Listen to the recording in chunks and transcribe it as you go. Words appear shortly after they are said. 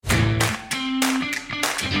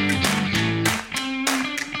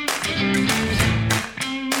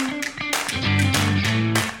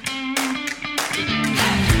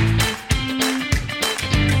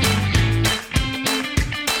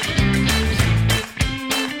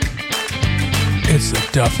is the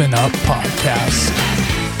Duffin Up Podcast.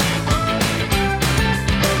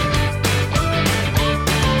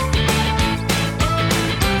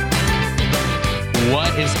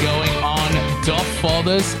 What is going on, Duff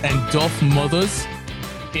fathers and Duff mothers?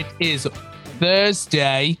 It is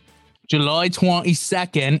Thursday, July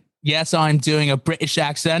 22nd. Yes, I'm doing a British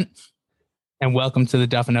accent. And welcome to the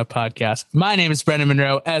Duffin Up Podcast. My name is Brendan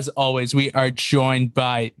Monroe. As always, we are joined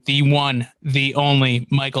by the one, the only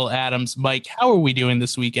Michael Adams. Mike, how are we doing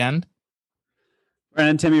this weekend?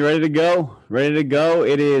 Brendan, Timmy, ready to go? Ready to go.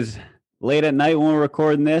 It is late at night when we're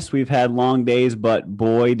recording this. We've had long days, but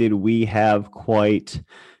boy, did we have quite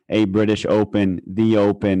a British Open. The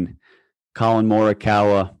Open. Colin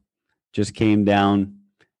Morikawa just came down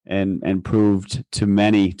and proved to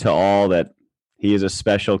many, to all, that he is a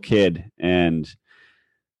special kid. And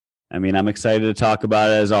I mean, I'm excited to talk about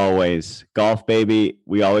it as always. Golf, baby.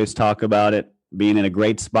 We always talk about it being in a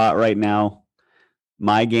great spot right now.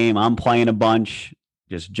 My game, I'm playing a bunch,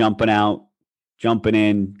 just jumping out, jumping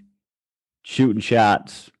in, shooting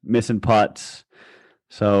shots, missing putts.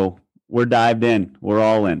 So we're dived in. We're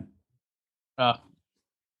all in. I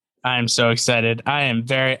am so excited.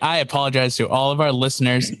 I apologize to all of our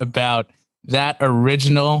listeners about that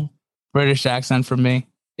original British accent from me.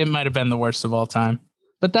 It might have been the worst of all time,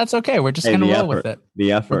 but that's okay. We're just going to roll with it.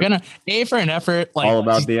 The effort. We're going to A for an effort. All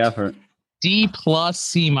about the effort. D plus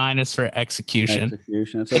C minus for execution.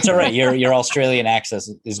 It's all right. Your Australian accent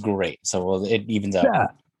is great. So it evens out. Yeah.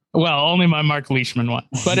 Well, only my Mark Leishman one.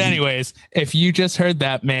 But anyways, if you just heard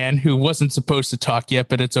that man who wasn't supposed to talk yet,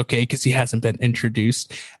 but it's okay because he hasn't been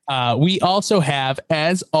introduced. We also have,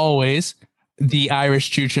 as always, the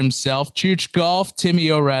Irish Chooch himself, Chooch Golf,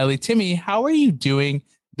 Timmy O'Reilly. Timmy, how are you doing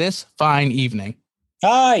this fine evening?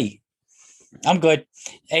 Hi, I'm good.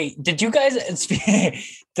 Hey, did you guys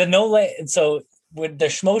so with the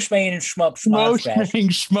Schmoshmain and Shmup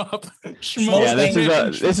Yeah,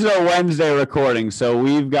 this is a Wednesday recording, so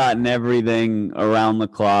we've gotten everything around the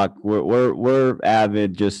clock. We're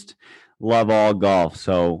avid, just love all golf.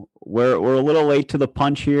 So we're a little late to the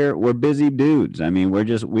punch here. We're busy dudes. I mean,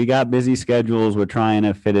 we got busy schedules. We're trying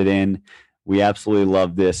to fit it in. We absolutely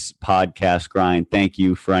love this podcast grind. Thank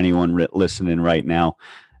you for anyone listening right now.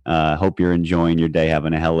 Hope you're enjoying your day,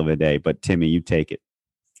 having a hell of a day. But Timmy, you take it.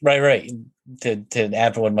 Right. To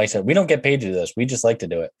add to what Mike said, we don't get paid to do this. We just like to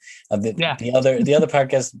do it. The other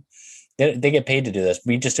podcasts, they get paid to do this.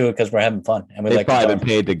 We just do it because we're having fun, and they've probably been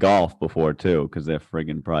paid to golf before too, because they're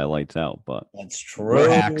friggin' probably lights out. But that's true. We're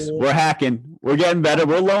hacks. We're hacking. We're getting better.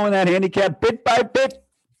 We're lowering that handicap bit by bit.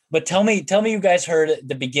 But tell me, you guys heard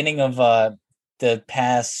the beginning of the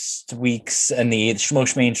past weeks and the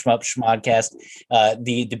Schmoshmain Shmup Schmodcast,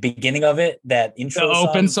 the beginning of it, that intro, the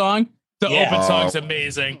open song. The open song's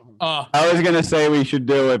amazing. I was gonna say we should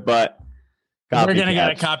do it, but we're gonna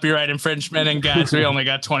get a copyright infringement, and guys, we only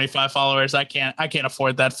got 25 followers. I can't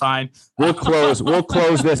afford that fine. We'll close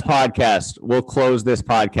this podcast. We'll close this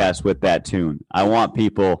podcast with that tune. I want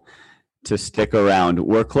people to stick around.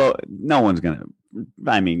 No one's gonna.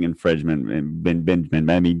 I mean, infringement and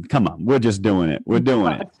Benjamin. I mean, come on. We're just doing it. We're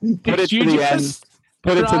doing it. Put it to the end.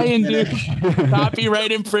 Put it try and do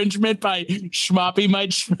copyright infringement by Schmoppy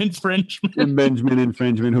Mike infringement. And Benjamin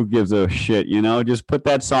infringement. Who gives a shit? Just put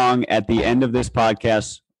that song at the end of this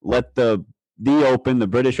podcast. Let the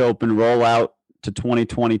British Open roll out to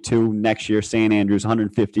 2022 next year, St. Andrews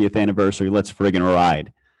 150th anniversary. Let's friggin'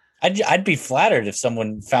 ride. I'd be flattered if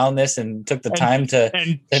someone found this and took the time to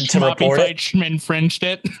report it. Infringed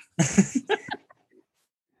it.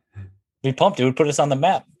 Be pumped. It would put us on the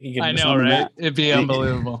map. I know, right? It'd be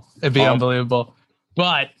unbelievable. Unbelievable.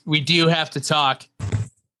 But we do have to talk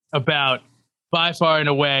about, by far and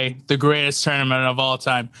away, the greatest tournament of all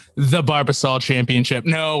time, the Barbasol Championship.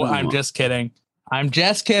 No, I'm just kidding. I'm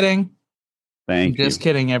just kidding,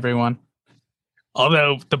 everyone.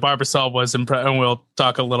 Although the Barbasol was impressive, and we'll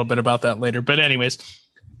talk a little bit about that later. But anyways,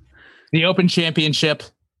 the Open Championship.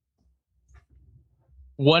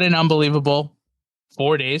 What an unbelievable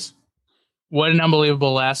 4 days. What an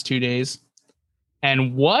unbelievable last 2 days.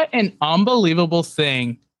 And what an unbelievable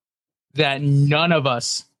thing that none of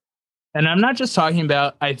us, and I'm not just talking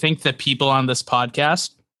about, I think, the people on this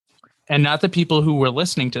podcast and not the people who were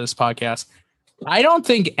listening to this podcast. I don't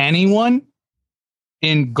think anyone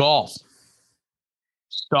in golf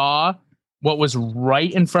saw what was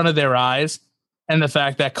right in front of their eyes, and the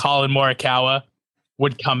fact that Colin Morikawa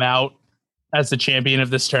would come out as the champion of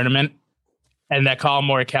this tournament, and that Colin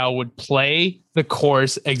Morikawa would play the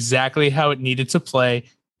course exactly how it needed to play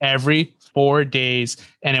every 4 days,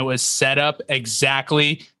 and it was set up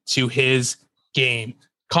exactly to his game.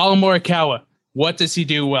 Colin Morikawa, what does he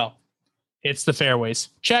do well? Hits the fairways.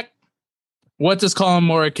 Check. What does Colin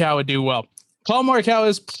Morikawa do well? Colin Morikawa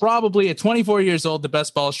is probably at 24 years old, the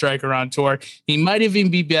best ball striker on tour. He might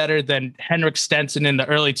even be better than Henrik Stenson in the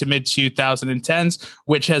early to mid 2010s,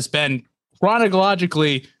 which has been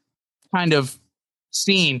chronologically kind of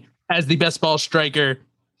seen as the best ball striker.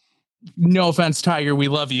 No offense, Tiger, we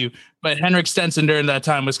love you. But Henrik Stenson during that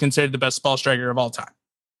time was considered the best ball striker of all time.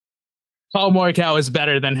 Colin Morikawa is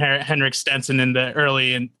better than Henrik Stenson in the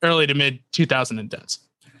early to mid 2010s.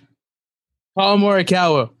 Colin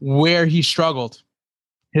Morikawa, where he struggled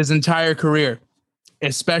his entire career,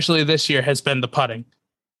 especially this year, has been the putting.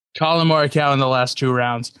 Colin Morikawa in the last 2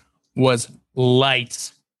 rounds was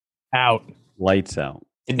lights out. Lights out.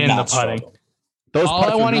 In the putting. Those all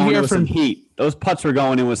putts I want to hear from heat. Those putts were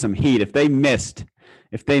going in with some heat. If they missed,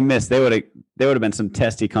 they would have been some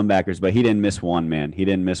testy comebackers. But he didn't miss one, man. He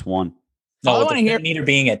didn't miss one. No, with the meter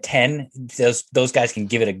being at 10, those guys can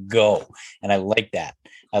give it a go, and I like that.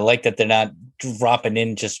 I like that they're not dropping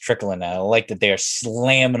in, just trickling out. I like that they are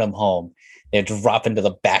slamming them home. They're dropping to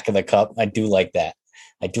the back of the cup. I do like that.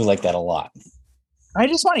 I do like that a lot. I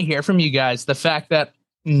just want to hear from you guys the fact that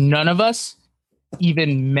none of us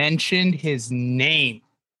even mentioned his name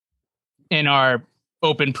in our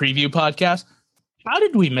open preview podcast. How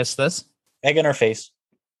did we miss this? Egg in our face.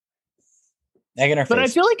 But I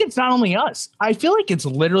feel like it's not only us. I feel like it's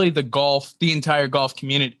literally the entire golf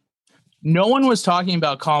community. No one was talking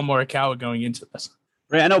about Colin Morikawa going into this.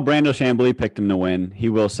 I know Brandel Chambly picked him to win. He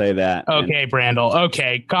will say that. Okay, Brandel.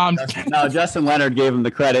 Okay, calm. No, Justin Leonard gave him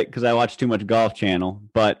the credit because I watched too much Golf Channel.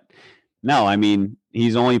 But no, I mean,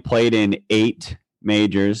 he's only played in 8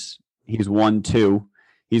 majors. He's won 2.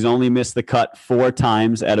 He's only missed the cut 4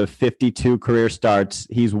 times out of 52 career starts.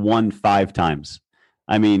 He's won 5 times.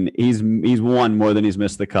 I mean, he's won more than he's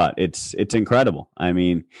missed the cut. It's incredible. I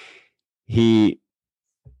mean, you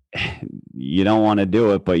don't want to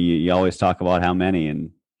do it, but you always talk about how many.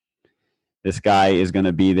 And this guy is going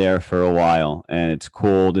to be there for a while. And it's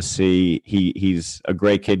cool to see. He's a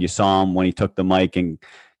great kid. You saw him when he took the mic and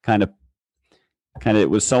kind of it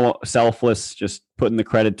was so selfless, just putting the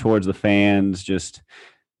credit towards the fans, just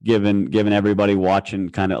giving everybody watching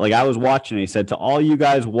kind of like I was watching. He said to all you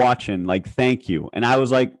guys watching, like, thank you. And I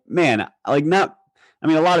was like, man, like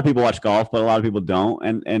a lot of people watch golf, but a lot of people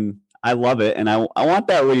don't. And I love it. And I want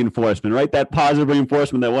that reinforcement, right? That positive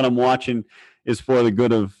reinforcement that what I'm watching is for the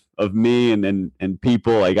good of me and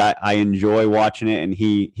people. Like I enjoy watching it. And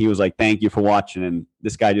he was like, thank you for watching. And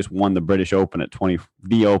this guy just won the British Open at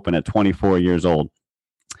 24 years old.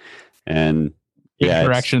 And good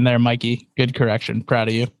correction there, Mikey. Good correction. Proud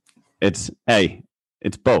of you. It's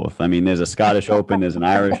both. I mean, there's a Scottish Open, there's an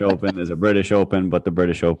Irish Open, there's a British Open, but the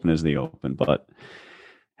British Open is the Open. But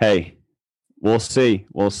hey, we'll see.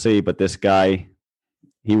 But this guy,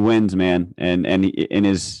 he wins, man. And he, in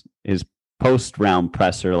his post-round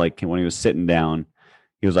presser, like when he was sitting down,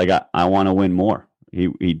 he was like, I want to win more.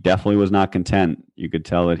 He definitely was not content. You could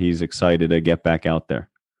tell that he's excited to get back out there.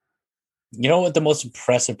 You know what the most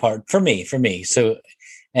impressive part for me, so,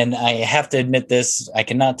 and I have to admit this, I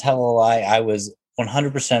cannot tell a lie. I was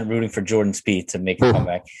 100% rooting for Jordan Spieth to make a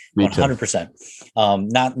comeback.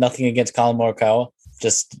 100%. Nothing against Colin Morikawa.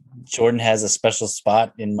 Just Jordan has a special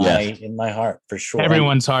spot in my heart for sure.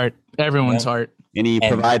 Everyone's heart. And he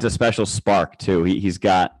provides a special spark too. He's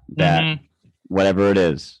got that, whatever it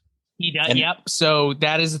is. He does. Yep. So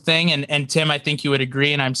that is the thing. And Tim, I think you would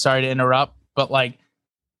agree, and I'm sorry to interrupt, but like,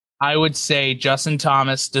 I would say Justin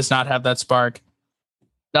Thomas does not have that spark.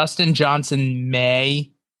 Dustin Johnson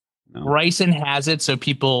may. No. Bryson has it, so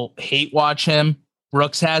people hate watch him.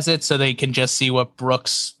 Brooks has it, so they can just see what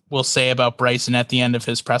Brooks will say about Bryson at the end of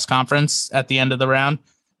his press conference at the end of the round.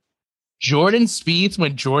 Jordan Spieth,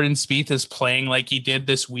 when Jordan Spieth is playing like he did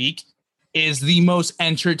this week, is the most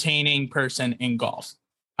entertaining person in golf.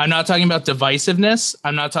 I'm not talking about divisiveness.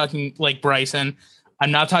 I'm not talking like Bryson.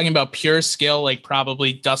 I'm not talking about pure skill like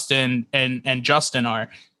probably Dustin and Justin are.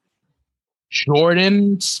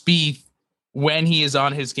 Jordan Spieth, when he is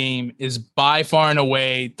on his game, is by far and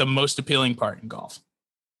away the most appealing part in golf.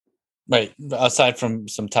 Right. Aside from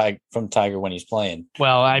Tiger when he's playing.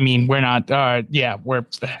 Well, I mean, we're not. But no,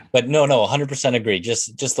 100% agree.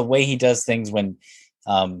 Just the way he does things when,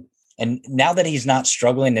 and now that he's not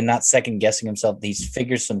struggling and not second guessing himself, he's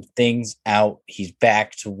figured some things out. He's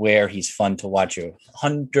back to where he's fun to watch. You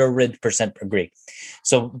 100% agree.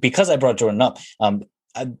 So because I brought Jordan up,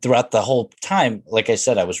 throughout the whole time, like I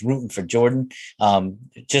said, I was rooting for Jordan. And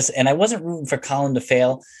I wasn't rooting for Colin to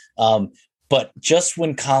fail. But just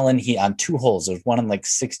when Colin, he on 2 holes, there was one on like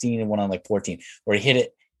 16 and one on like 14, where he hit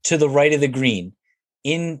it to the right of the green.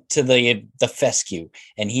 into the fescue,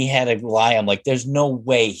 and he had to lie. I'm like, there's no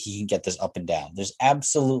way he can get this up and down. There's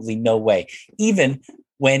absolutely no way. Even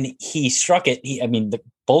when he struck it,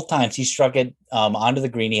 both times he struck it onto the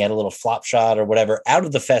green, he had a little flop shot or whatever out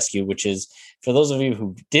of the fescue, which is, for those of you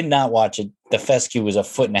who did not watch it, the fescue was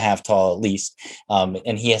 1.5 feet tall at least,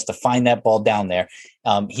 and he has to find that ball down there.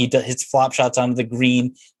 He hits flop shots onto the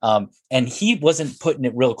green, and he wasn't putting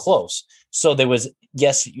it real close. So there was,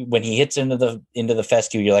 yes, when he hits into the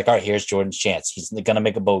fescue, you're like, all right, here's Jordan's chance. He's gonna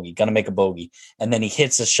make a bogey, and then he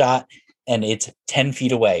hits a shot, and it's 10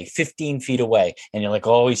 feet away, 15 feet away, and you're like,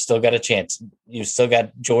 oh, he's still got a chance. You still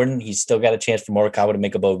got Jordan. He's still got a chance for Morikawa to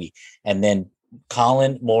make a bogey, and then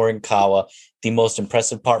Colin Morikawa. The most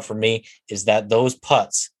impressive part for me is that those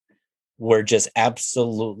putts were just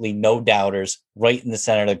absolutely no doubters right in the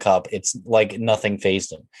center of the cup. It's like nothing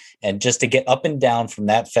fazed him. And just to get up and down from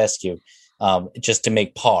that fescue, just to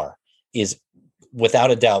make par, is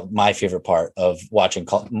without a doubt my favorite part of watching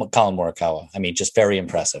Colin Morikawa. I mean, just very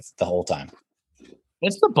impressive the whole time.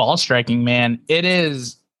 It's the ball striking, man. It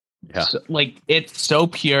is it's so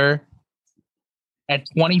pure. At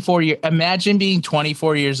 24 years, imagine being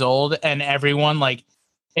 24 years old and everyone, like,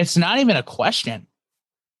 it's not even a question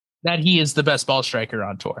that he is the best ball striker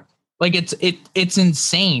on tour. Like, it's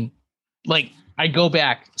insane. Like, I go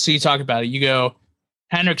back. So you talk about it. You go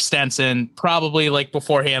Henrik Stenson, probably like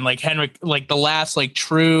beforehand, like Henrik, like the last like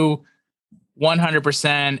true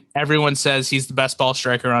 100%. Everyone says he's the best ball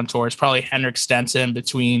striker on tour. It's probably Henrik Stenson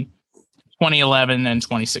between 2011 and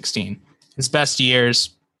 2016. His best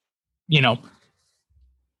years,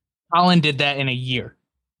 Colin did that in a year.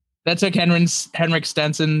 That took Henrik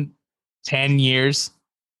Stenson 10 years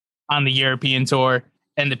on the European Tour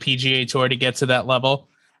and the PGA Tour to get to that level.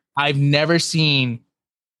 I've never seen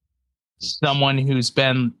someone who's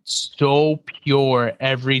been so pure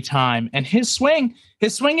every time. And his swing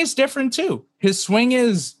is different too. His swing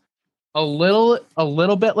is a little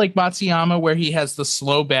bit like Matsuyama, where he has the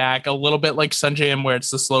slow back, a little bit like Sungjae, where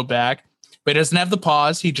it's the slow back. But he doesn't have the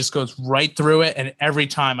pause. He just goes right through it. And every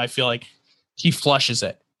time I feel like he flushes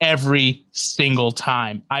it every single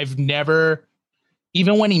time. I've never,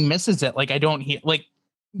 even when he misses it, like I don't hear, like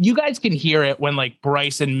you guys can hear it when like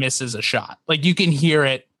Bryson misses a shot. Like you can hear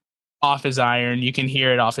it off his iron. You can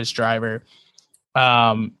hear it off his driver.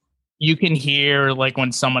 You can hear like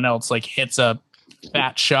when someone else like hits a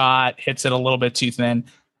fat shot, hits it a little bit too thin.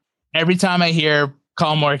 Every time I hear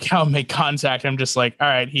Colin Morikawa make contact, I'm just like, all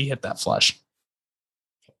right, he hit that flush.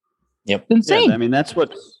 Yep. Insane. Yeah, I mean, that's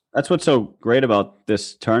what's so great about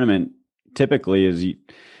this tournament typically is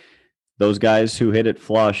those guys who hit it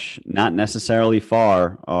flush, not necessarily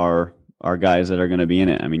far, are guys that are going to be in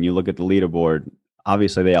it. I mean, you look at the leaderboard,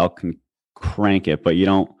 obviously they all can crank it, but you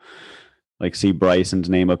don't like see Bryson's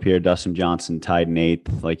name up here, Dustin Johnson tied in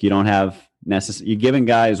 8th. Like you don't have you're giving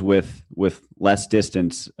guys with less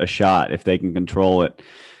distance a shot if they can control it.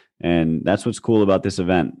 And that's what's cool about this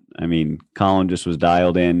event. I mean, Colin just was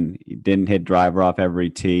dialed in. He didn't hit driver off every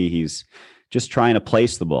tee. He's just trying to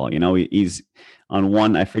place the ball. He's on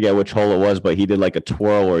one, I forget which hole it was, but he did like a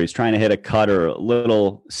twirl where he's trying to hit a cutter, a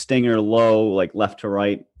little stinger low, like left to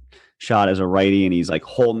right shot as a righty. And he's like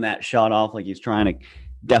holding that shot off like he's trying to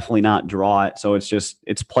definitely not draw it. So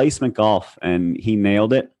it's placement golf, and he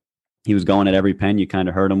nailed it. He was going at every pen. You kind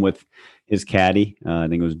of heard him with his caddy. I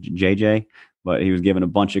think it was JJ, but he was giving a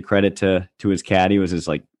bunch of credit to his caddy. It was his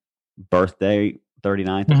like birthday,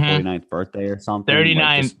 39th or 49th birthday or something.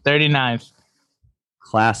 39th.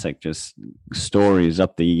 Classic, just stories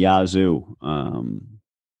up the yazoo.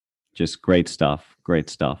 Just great stuff.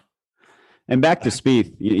 And back to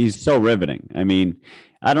Spieth, he's so riveting. I mean,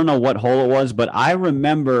 I don't know what hole it was, but I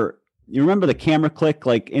remember. You remember the camera click,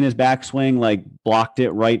 like in his backswing, like blocked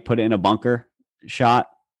it right, put it in a bunker shot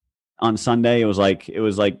on Sunday. It was like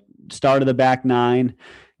start of the back 9.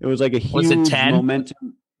 It was like a huge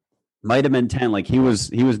momentum. Might have been 10. Like he was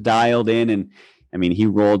dialed in, and I mean he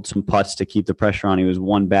rolled some putts to keep the pressure on. He was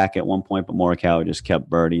one back at one point, but Morikawa just kept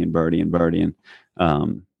birdieing.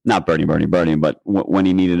 Not birdieing, but when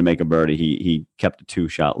he needed to make a birdie, he kept a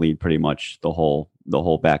 2-shot lead pretty much the whole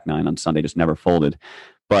back 9 on Sunday. Just never folded.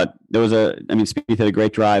 But there was Spieth had a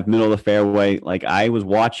great drive, middle of the fairway. Like I was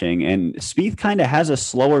watching, and Spieth kind of has a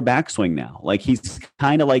slower backswing now. Like he's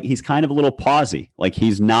kind of a little pausey. Like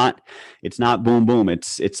it's not boom, boom.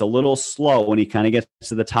 It's a little slow when he kind of gets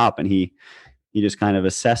to the top, and he just kind of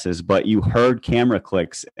assesses. But you heard camera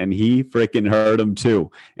clicks, and he freaking heard them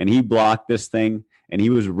too. And he blocked this thing, and he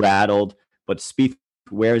was rattled. But Spieth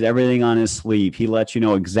wears everything on his sleeve. He lets you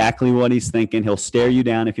know exactly what he's thinking. He'll stare you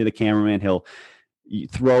down if you're the cameraman. He'll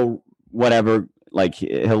throw whatever, like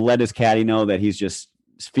he'll let his caddy know that he's just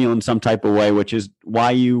feeling some type of way, which is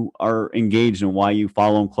why you are engaged and why you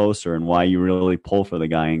follow him closer and why you really pull for the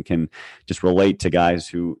guy and can just relate to guys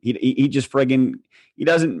who he just friggin' he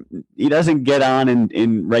doesn't get on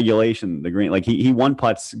in regulation the green, like he one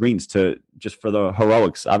putts greens to just for the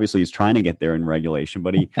heroics. Obviously he's trying to get there in regulation,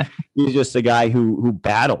 but he's just a guy who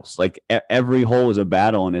battles. Like every hole is a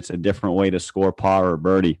battle and it's a different way to score par or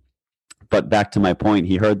birdie. But back to my point,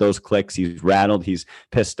 he heard those clicks, he's rattled, he's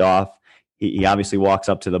pissed off. He obviously walks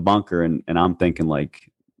up to the bunker, and I'm thinking,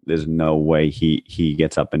 like, there's no way he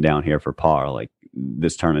gets up and down here for par. Like,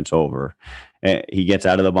 this tournament's over. And he gets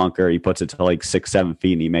out of the bunker, he puts it to like 6-7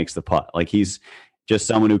 feet, and he makes the putt. Like, he's just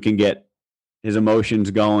someone who can get his emotions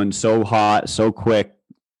going so hot, so quick,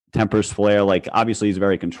 tempers flare. Like, obviously he's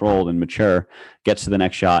very controlled and mature, gets to the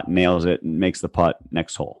next shot, nails it, and makes the putt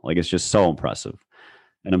next hole. Like, it's just so impressive.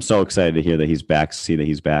 And I'm so excited to hear that he's back, see that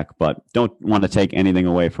he's back. But don't want to take anything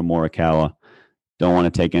away from Morikawa. Don't want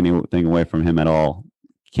to take anything away from him at all.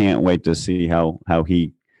 Can't wait to see how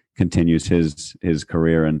he continues his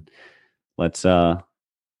career. And let's I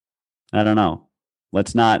don't know.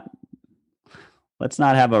 Let's not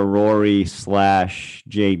have a Rory /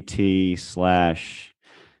 JT /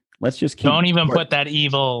 let's just keep. Don't even put that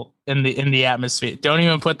evil in the atmosphere. Don't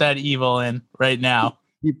even put that evil in right now.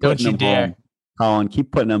 Don't you dare. Home. Colin,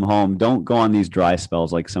 keep putting them home. Don't go on these dry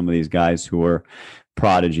spells like some of these guys who are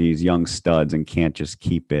prodigies, young studs, and can't just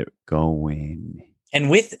keep it going. And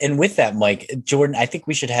with that, Mike, Jordan, I think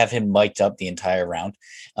we should have him mic'd up the entire round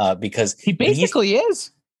because he basically is.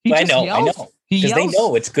 I know. Because they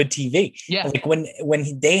know it's good TV. Yeah. Like when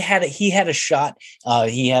he had a shot,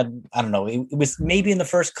 he had, I don't know, it was maybe in the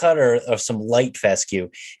first cut or some light fescue,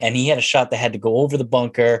 and he had a shot that had to go over the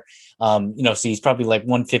bunker. So he's probably like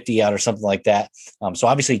 150 out or something like that. So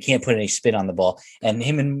obviously he can't put any spin on the ball. And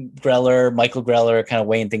him and Michael Greller are kind of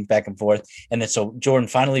weighing things back and forth. And then so Jordan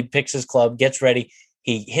finally picks his club, gets ready.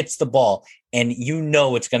 He hits the ball, and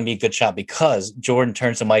it's going to be a good shot because Jordan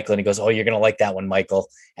turns to Michael and he goes, "Oh, you're going to like that one, Michael,"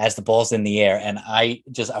 as the ball's in the air. And I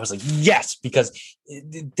was like, yes, because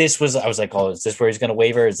I was like, oh, is this where he's going to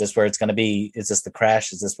waver? Is this where it's going to be? Is this the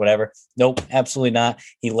crash? Is this whatever? Nope, absolutely not.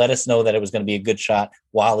 He let us know that it was going to be a good shot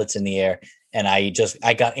while it's in the air. And I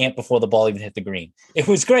got amped before the ball even hit the green. It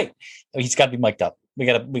was great. He's got to be mic'd up. We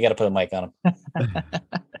got to put a mic on him.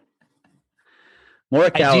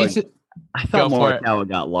 Morikawa. I thought Morikawa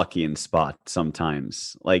got lucky in spots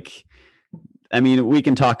sometimes. Like, I mean, we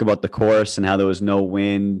can talk about the course and how there was no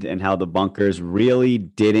wind and how the bunkers really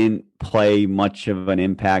didn't play much of an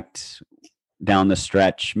impact down the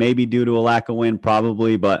stretch. Maybe due to a lack of wind,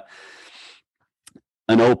 probably, but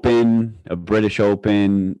a British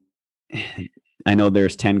Open, I know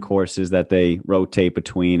there's 10 courses that they rotate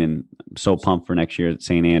between, and I'm so pumped for next year at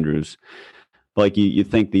St. Andrews. But like you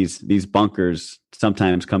think these bunkers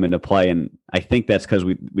sometimes come into play, and I think that's because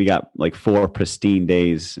we got like 4 pristine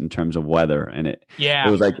days in terms of weather, and it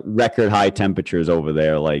was like record high temperatures over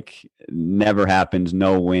there. Like, never happens,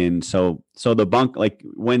 no wind. So the bunk, like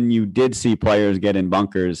when you did see players get in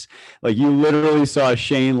bunkers, like you literally saw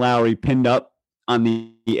Shane Lowry pinned up on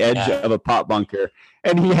the edge of a pot bunker,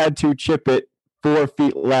 and he had to chip it 4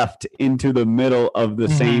 feet left into the middle of the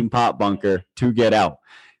same pot bunker to get out.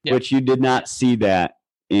 Yep. Which you did not see that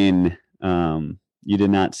in. You did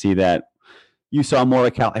not see that. You saw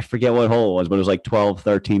Morikawa. I forget what hole it was, but it was like 12,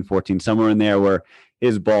 13, 14, somewhere in there where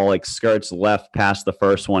his ball like skirts left past the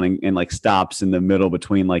first one and like stops in the middle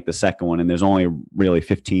between like the second one, and there's only really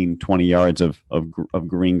 15, 20 yards of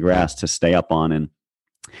green grass to stay up on. And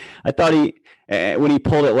I thought when he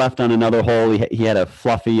pulled it left on another hole, he had a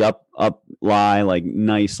fluffy up lie, like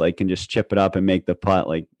nice, like can just chip it up and make the putt.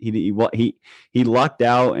 Like he lucked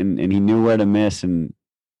out and he knew where to miss. And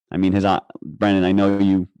I mean, Brendan, I know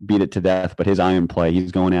you beat it to death, but his iron play,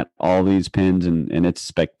 he's going at all these pins and it's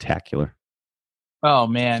spectacular. Oh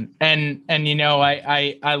man. And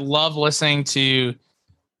I love listening to,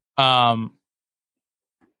 obviously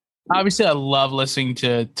I love listening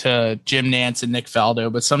to Jim Nantz and Nick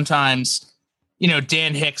Faldo, but sometimes,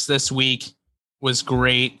 Dan Hicks this week was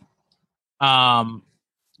great. Oh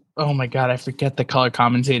my God, I forget the color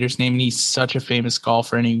commentator's name. And he's such a famous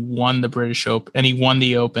golfer, and he won the British Open, and he won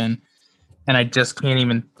the Open. And I just can't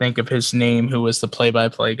even think of his name, who was the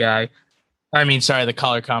play-by-play guy. I mean, sorry, the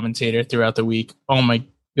color commentator throughout the week. Oh my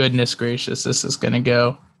goodness gracious, this is going to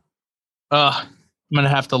go. I'm going to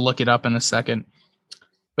have to look it up in a second.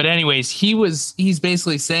 But anyways, he's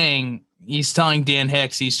basically saying, he's telling Dan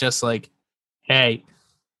Hicks, he's just like, hey,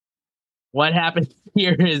 what happened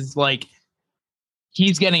here is like,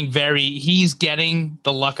 he's getting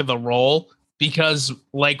the luck of the roll because,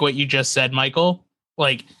 like what you just said, Michael,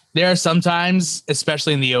 like there are some times,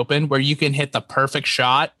 especially in the Open, where you can hit the perfect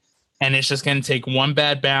shot and it's just going to take one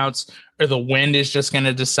bad bounce, or the wind is just going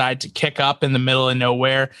to decide to kick up in the middle of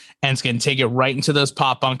nowhere and it's going to take it right into those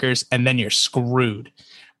pop bunkers, and then you're screwed.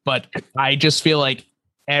 But I just feel like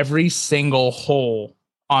every single hole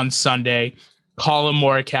on Sunday, Colin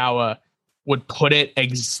Morikawa would put it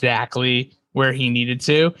exactly where he needed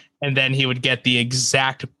to, and then he would get the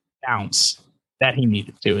exact bounce that he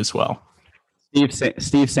needed to as well.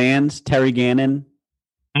 Steve Sands, Terry Gannon,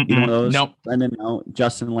 either one of those? Nope. Brendan, no.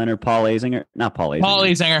 Justin Leonard, Paul Azinger. Not Paul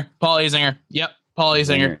Azinger. Paul Azinger. Yep. Paul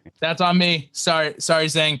Azinger. That's on me. Sorry,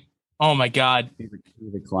 Zing. Oh my God. He's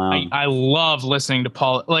a clown. I love listening to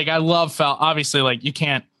Paul. Like, I love Fal. Obviously, like, you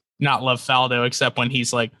can't not love Faldo except when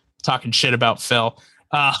he's like talking shit about Phil.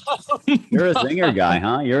 You're a zinger guy,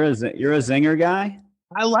 huh? You're a zinger guy?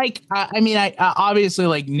 I obviously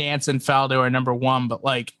like Nance and Faldo are number one, but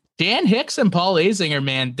like Dan Hicks and Paul Azinger,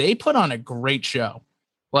 man, they put on a great show.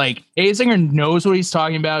 Like, Azinger knows what he's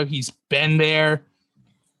talking about. He's been there,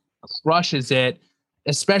 crushes it,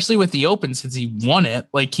 especially with the Open since he won it.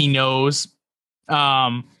 Like, he knows.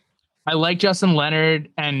 I like Justin Leonard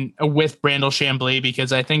and with Brandel Chambly,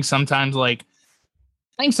 because I think sometimes Chambly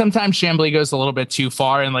goes a little bit too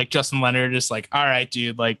far, and like Justin Leonard is like, all right,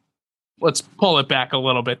 dude, like, let's pull it back a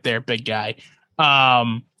little bit there, big guy.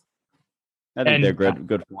 I think they're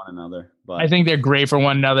good for one another. But I think they're great for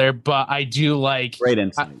one another, but I do like great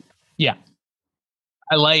insight.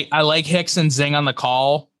 I like Hicks and Zing on the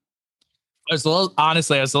call. I was a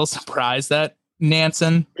little surprised that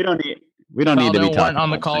Nansen. We don't need to be talking on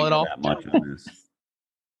the call at all. That much on this.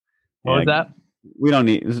 What was that? We don't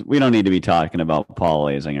need to be talking about Paul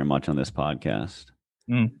Azinger much on this podcast.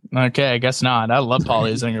 Okay, I guess not. I love Paul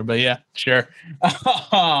Azinger, but yeah, sure.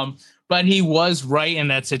 But he was right in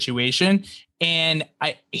that situation, and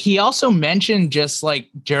he also mentioned just like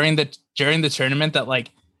during the tournament that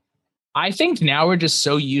like I think now we're just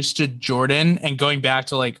so used to Jordan and going back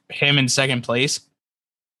to like him in second place.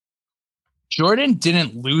 Jordan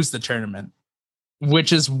didn't lose the tournament,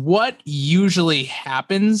 which is what usually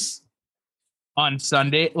happens on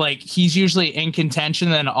Sunday. Like, he's usually in contention,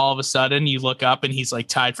 then all of a sudden you look up and he's like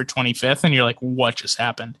tied for 25th and you're like, what just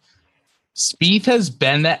happened? Spieth has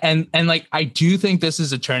been that, and like I do think this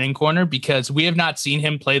is a turning corner, because we have not seen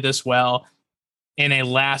him play this well in a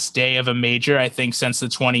last day of a major, I think, since the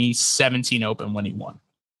 2017 Open when he won.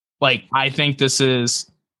 Like, I think this is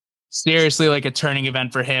seriously like a turning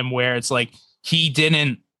event for him, where it's like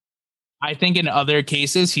I think in other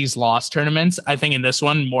cases he's lost tournaments. I think in this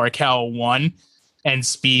one, Morikawa won and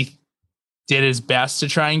Spieth did his best to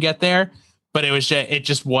try and get there, but it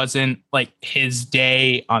just wasn't like his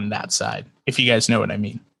day on that side, if you guys know what I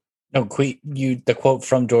mean. No, the quote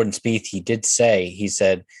from Jordan Spieth, he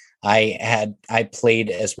said, I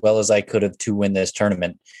played as well as I could have to win this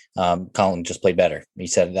tournament. Colin just played better. He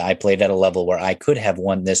said, I played at a level where I could have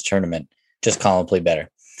won this tournament. Just Colin played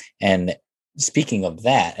better. And speaking of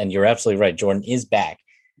that, and you're absolutely right, Jordan is back.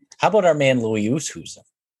 How about our man, Louis Oosthuizen?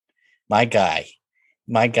 My guy.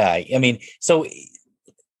 I mean, so,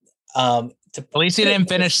 at least he didn't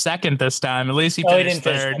finish second this time. At least he finished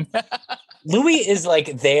third. Louis is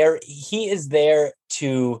like there. He is there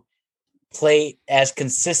to play as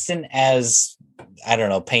consistent as, I don't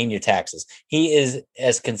know, paying your taxes. He is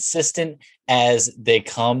as consistent as they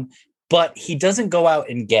come, but he doesn't go out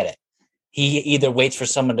and get it. He either waits for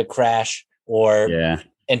someone to crash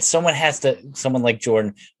and someone like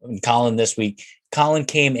Jordan and Colin this week. Colin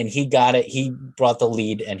came and he got it. He brought the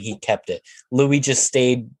lead and he kept it. Louis just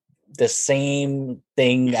stayed the same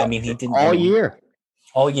thing. I mean, he didn't all year.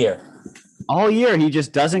 He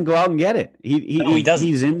just doesn't go out and get it. He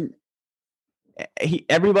doesn't.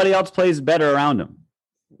 Everybody else plays better around him.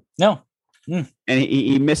 No. And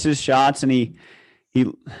he misses shots, and he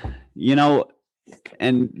and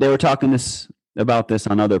they were talking about this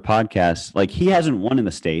on other podcasts. Like, he hasn't won in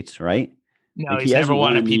the States, right? No, like, he's never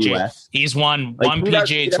won a PGA. He's won like, one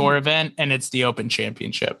PGA Tour event, and it's the Open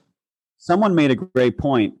Championship. Someone made a great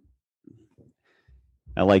point.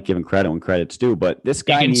 I like giving credit when credit's due, but this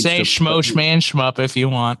guy, you can say schmosh man schmup if you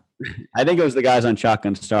want. I think it was the guys on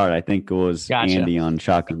Shotgun Start. I think it was Andy on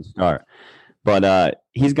Shotgun Start. But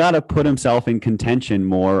he's got to put himself in contention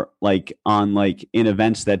more, like in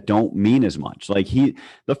events that don't mean as much. Like,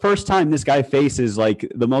 the first time this guy faces like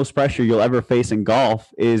the most pressure you'll ever face in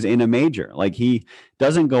golf is in a major. Like, he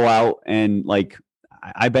doesn't go out and like,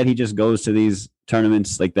 I bet he just goes to these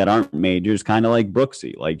tournaments like that aren't majors, kind of like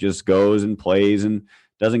Brooksy, like just goes and plays and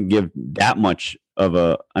doesn't give that much of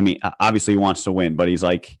a, I mean, obviously he wants to win, but he's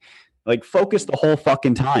like, Like, focus the whole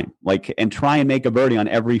fucking time, like, and try and make a birdie on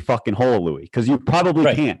every fucking hole, Louis, because you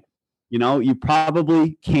probably can. You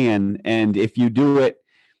probably can. And if you do it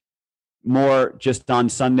more just on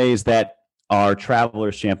Sundays that are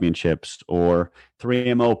Travelers Championships or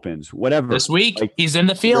 3M Opens, whatever. This week, he's in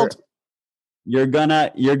the field. You're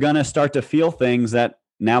gonna start to feel things that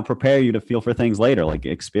now prepare you to feel for things later, like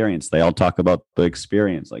experience. They all talk about the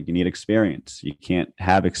experience. Like, you need experience. You can't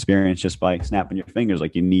have experience just by snapping your fingers.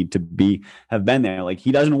 Like, you need to have been there. Like,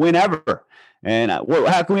 he doesn't win ever. And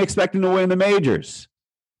how can we expect him to win the majors?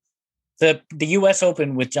 The U.S.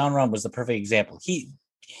 Open with Jon Rahm was the perfect example.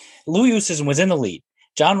 Louis Oosthuizen was in the lead.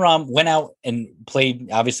 Jon Rahm went out and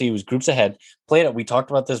played. Obviously, he was groups ahead. Played it. We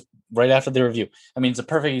talked about this right after the review. I mean, it's a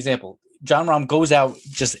perfect example. Jon Rahm goes out,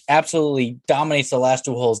 just absolutely dominates the last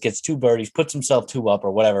 2 holes, gets 2 birdies, puts himself 2 up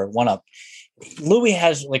or whatever, 1 up. Louis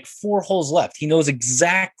has like 4 holes left. He knows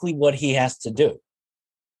exactly what he has to do,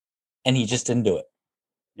 and he just didn't do it.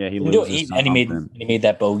 Yeah, he loses, and he made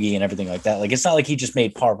that bogey and everything like that. Like, it's not like he just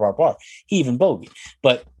made par. He even bogeyed,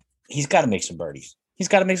 but he's got to make some birdies. He's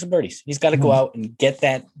got to go out and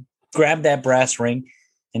grab that brass ring.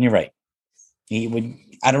 And you're right. He would.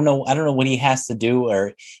 I don't know what he has to do.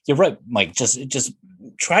 Or you're right, Mike. Just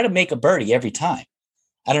try to make a birdie every time.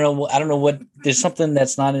 I don't know what. There's something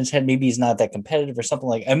that's not in his head. Maybe he's not that competitive or something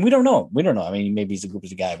like. And we don't know. I mean, maybe he's a group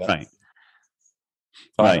as a guy, but right.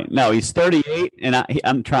 Right. No, he's 38, and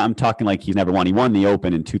I'm talking like he's never won. He won the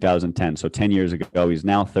Open in 2010, so 10 years ago. He's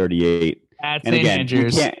now 38. At St.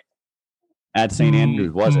 Andrews. At St.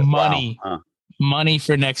 Andrews, was it? Money. Wow. Huh. Money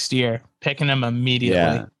for next year. Picking him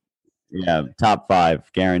immediately. Yeah, top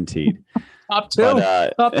 5, guaranteed. Top 2.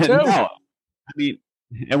 Top 2. No, I mean,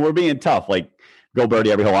 and we're being tough. Like, go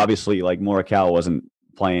birdie every hole. Obviously, like, Morikawa wasn't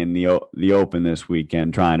playing the Open this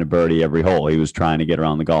weekend trying to birdie every hole. He was trying to get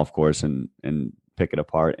around the golf course and pick it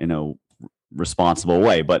apart in a responsible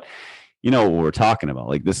way. But you know what we're talking about.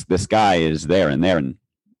 Like, this guy is there, and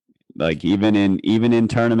like, even in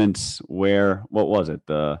tournaments where, what was it,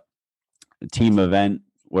 the team event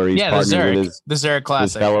where he's partnered with the Zurich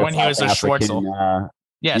Classic when he was a Schwartzel.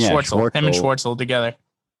 Schwartzel. Him and Schwartzel together.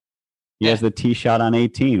 He has the tee shot on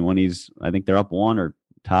 18 when I think they're up 1 or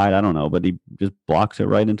tied. I don't know, but he just blocks it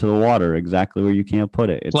right into the water, exactly where you can't put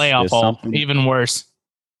it. It's playoff hole, even worse.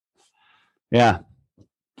 Yeah.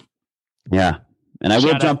 And I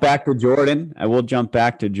will jump back to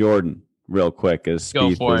Jordan real quick, as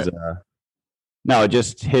Spieth was.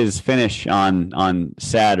 Just his finish on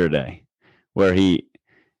Saturday, where he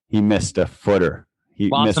missed a footer. He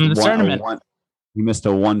lost him the tournament. He missed a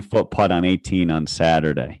 1-foot putt on 18 on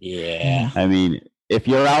Saturday. Yeah. I mean, if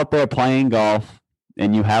you're out there playing golf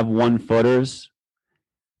and you have 1-footers,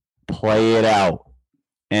 play it out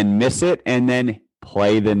and miss it, and then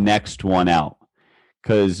play the next one out,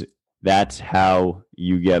 because that's how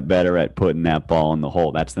you get better at putting that ball in the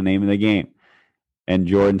hole. That's the name of the game. And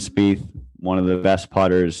Jordan Spieth, one of the best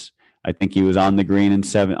putters. I think he was on the green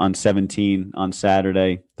on 17 on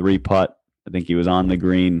Saturday, 3-putt. I think he was on the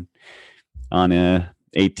green on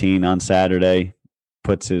 18 on Saturday,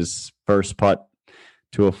 puts his first putt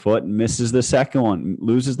to a foot and misses the second one,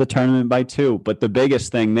 loses the tournament by 2. But the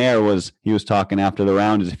biggest thing there was, he was talking after the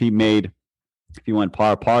round, is if he went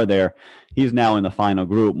par there, he's now in the final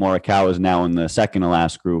group. Morikawa is now in the second to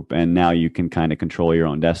last group, and now you can kind of control your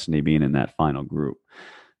own destiny being in that final group.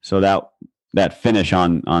 So that finish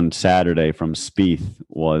on Saturday from Spieth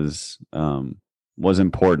was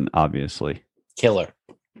important, obviously. Killer.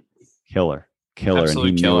 Absolute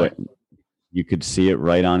and he killer. knew it. You could see it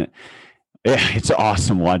right on it. Yeah, it's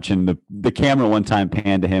awesome watching the camera one time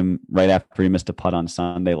pan to him right after he missed a putt on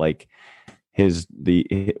Sunday. Like,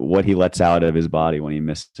 what he lets out of his body when he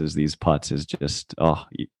misses these putts is just,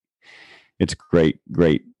 it's great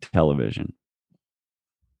television.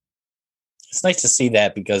 It's nice to see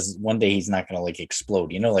that, because one day he's not going to, like,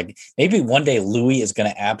 explode. Like, maybe one day Louis is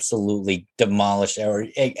going to absolutely demolish or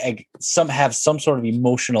have some sort of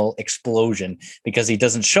emotional explosion because he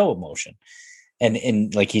doesn't show emotion,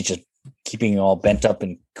 and like, he's just keeping it all bent up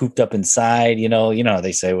and cooped up inside.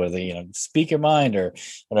 They say whether speak your mind or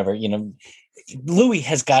whatever. Louis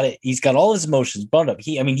has got it. He's got all his emotions bound up.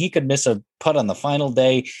 He could miss a putt on the final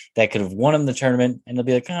day that could have won him the tournament, and he'll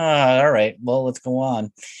be like, all right, well, let's go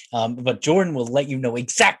on. But Jordan will let you know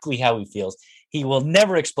exactly how he feels. He will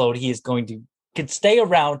never explode. He is can stay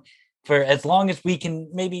around for as long as we can,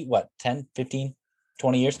 maybe 10, 15,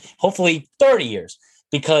 20 years, hopefully 30 years,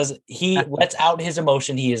 because he lets out his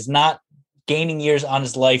emotion. He is not gaining years on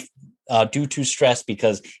his life due to stress,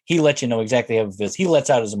 because he lets you know exactly how it feels. He lets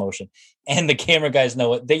out his emotion, and the camera guys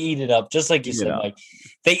know it. They eat it up, just like you said, Mike.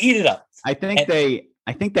 They eat it up. I think they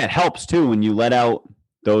I think that helps too when you let out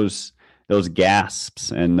those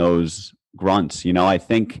gasps and those grunts. I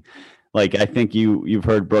think you've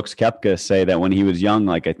heard Brooks Koepka say that when he was young,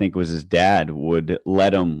 like I think it was his dad would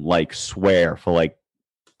let him like swear for like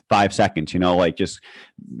 5 seconds, like just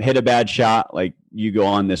hit a bad shot, like you go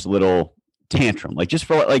on this little tantrum, like just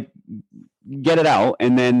for like get it out,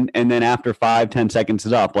 and then after 5-10 seconds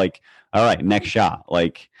is up, like all right, next shot.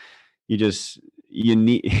 Like you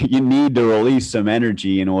need to release some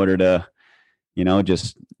energy in order to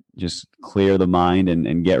just clear the mind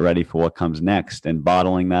and get ready for what comes next. And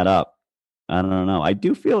bottling that up, I don't know. I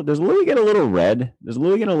do feel, does Louis get a little red? Does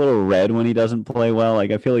Louis get a little red when he doesn't play well?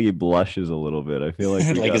 Like I feel like he blushes a little bit. I feel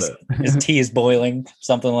like like his tea is boiling,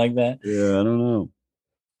 something like that. Yeah, I don't know.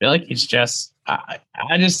 I feel like he's just I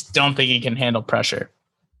just don't think he can handle pressure.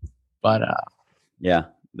 But yeah,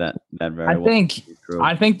 that very I well think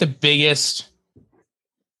I think the biggest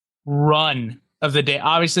run of the day,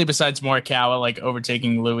 obviously besides Morikawa like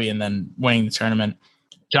overtaking Louis and then winning the tournament,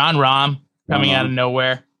 Jon Rahm coming out of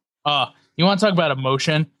nowhere. You want to talk about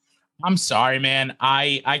emotion? I'm sorry, man.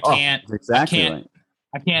 I can't. Exactly.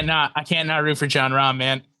 I can't not root for Jon Rahm,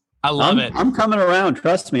 man. I love it. I'm coming around.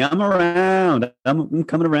 Trust me, I'm around. I'm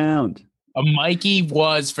coming around. Mikey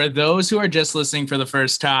was, for those who are just listening for the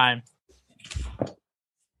first time,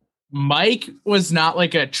 Mike was not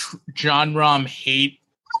like a Jon Rahm hate.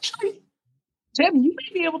 Actually, Tim, you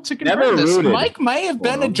may be able to confirm this. Mike might have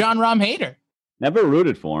been a Jon Rahm hater. Never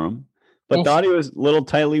rooted for him, but thought he was a little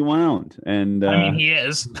tightly wound. And I mean, he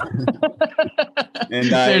is. And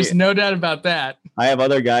there's no doubt about that. I have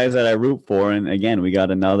other guys that I root for, and again, we got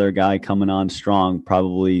another guy coming on strong,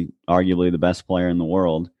 probably arguably the best player in the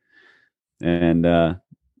world. And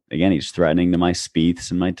again, he's threatening to my Spieths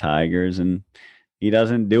and my Tigers, and he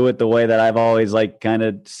doesn't do it the way that I've always like kind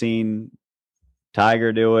of seen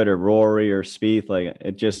Tiger do it, or Rory or Spieth. Like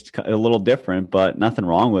it just a little different, but nothing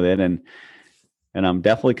wrong with it. And I'm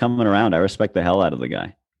definitely coming around. I respect the hell out of the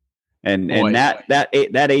guy. And that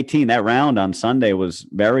 18, that round on Sunday was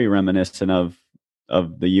very reminiscent of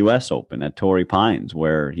the U.S. Open at Torrey Pines,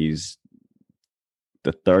 where he's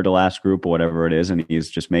the third to last group or whatever it is, and he's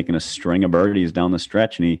just making a string of birdies down the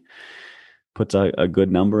stretch, and he puts a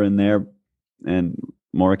good number in there. And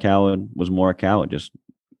Morikawa was Morikawa, just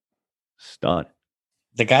stud.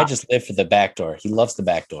 The guy just lived for the back door. He loves the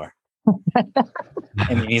back door.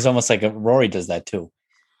 I mean, he's almost like Rory does that too.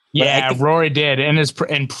 Yeah, Rory did.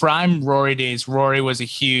 In prime Rory days, Rory was a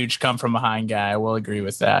huge come from behind guy. I will agree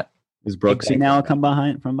with that. Is Brooksy now a from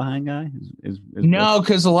behind guy? Is no,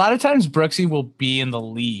 because a lot of times Brooksy will be in the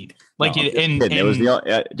lead. Like it was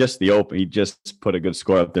just the Open. He just put a good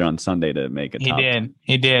score up there on Sunday to make it.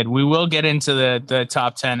 He did. We will get into the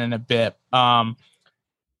top 10 in a bit.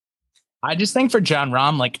 I just think for Jon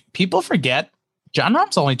Rahm, like people forget, Jon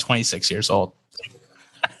Rahm's only 26 years old.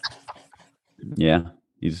 Yeah,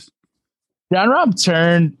 Jon Rahm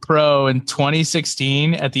turned pro in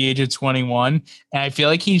 2016 at the age of 21, and I feel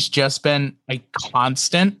like he's just been a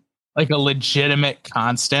constant, like a legitimate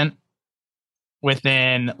constant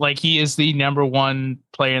within, like he is the number one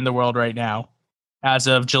player in the world right now as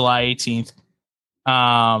of July 18th.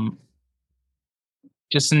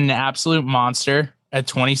 Just an absolute monster at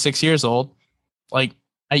 26 years old. Like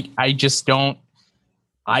I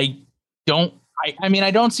mean,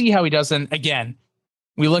 I don't see how he doesn't. Again,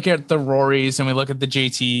 we look at the Rorys and we look at the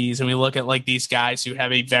JTs and we look at like these guys who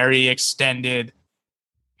have a very extended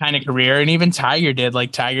kind of career. And even Tiger did.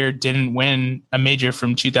 Like Tiger didn't win a major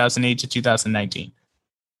from 2008 to 2019.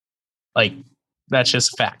 Like that's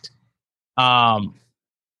just a fact. I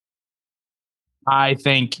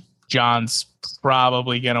think John's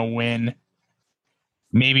probably going to win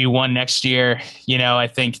maybe one next year. I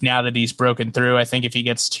think now that he's broken through, I think if he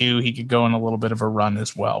gets two, he could go in a little bit of a run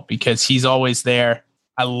as well, because he's always there.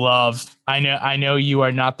 I know you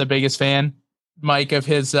are not the biggest fan, Mike, of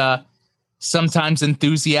his sometimes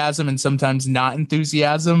enthusiasm and sometimes not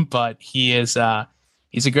enthusiasm, but he's a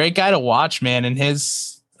great guy to watch, man. And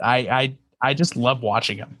I just love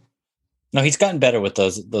watching him. No, he's gotten better with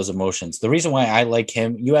those emotions. The reason why I like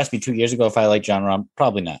him, you asked me 2 years ago if I like Jon Rahm,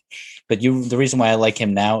 probably not. But the reason why I like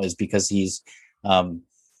him now is because he's,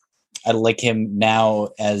 I like him now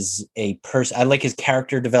as a person. I like his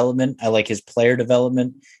character development. I like his player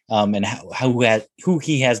development, and who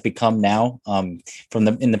he has become now. In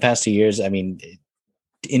the past 2 years, I mean,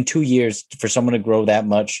 in 2 years for someone to grow that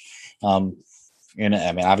much. And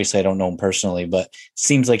I mean, obviously, I don't know him personally, but it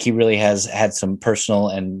seems like he really has had some personal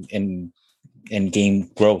and game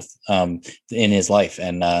growth in his life,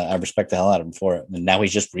 and I respect the hell out of him for it. And now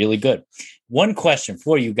he's just really good. One question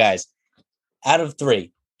for you guys: out of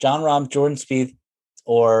three, Jon Rahm, Jordan Spieth,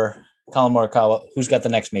 or Colin Morikawa? Who's got the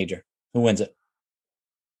next major? Who wins it?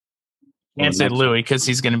 Can't say Louis because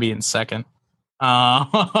he's going to be in second. No,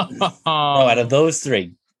 out of those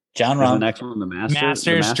three, John Rahm. The next one, the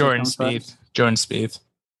Masters, Jordan Spieth. Jordan Spieth.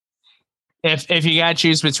 If you got to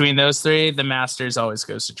choose between those three, the Masters always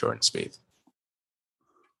goes to Jordan Spieth.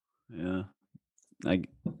 Yeah.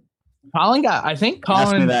 Colin give Ask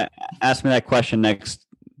me that question next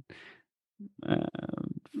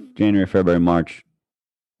January, February, March.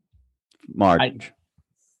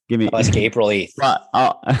 Give me April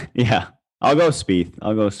 8th. Yeah. I'll go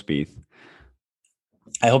Spieth.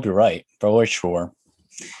 I hope you're right, for sure.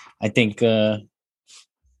 I think all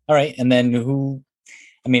right, and then who?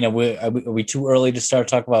 I mean, are we too early to start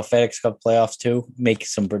talking about FedEx Cup playoffs too? Make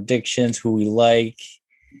some predictions, who we like.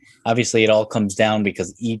 Obviously, it all comes down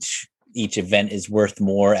because each event is worth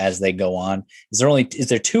more as they go on. Is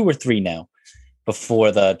there 2 or 3 now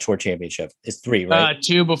before the Tour Championship? It's 3, right?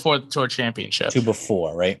 2 before the Tour Championship. 2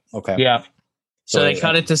 before, right? Okay. Yeah. So they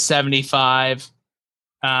cut it to 75.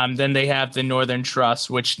 Then they have the Northern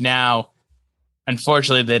Trust, which now,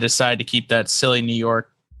 unfortunately, they decided to keep that silly New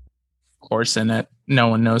York course in it. No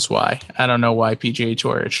one knows why. I don't know why PGA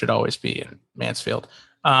Tour. It should always be in Mansfield.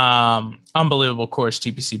 Unbelievable course,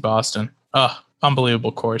 TPC Boston.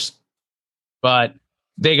 Unbelievable course. But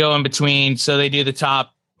they go in between. So they do the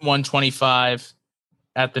top 125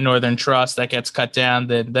 at the Northern Trust. That gets cut down.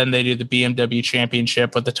 Then they do the BMW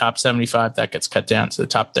Championship with the top 75. That gets cut down to the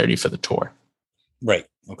top 30 for the Tour. Right.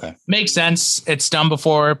 Okay. Makes sense. It's done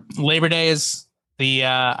before. Labor Day is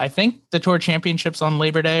I think the Tour Championship's on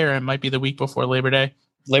Labor Day, or it might be the week before Labor Day.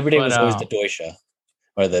 Labor Day was always the Deutsche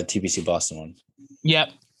or the TPC Boston one.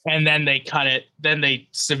 Yep. And then they cut it. Then they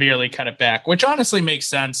severely cut it back, which honestly makes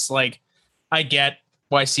sense. Like, I get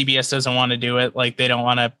why CBS doesn't want to do it. Like, they don't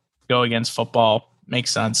want to go against football.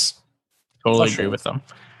 Makes sense. Totally agree with them.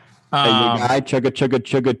 Hey, your guy,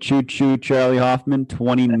 chugga, choo, Charlie Hoffman,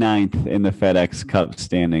 29th in the FedEx Cup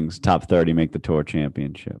standings. Top 30 make the Tour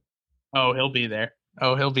Championship. Oh, he'll be there.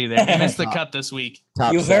 He missed the cut this week.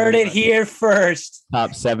 You heard it here first.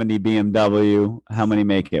 Top 70 BMW. How many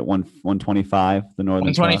make it? 125. The Northern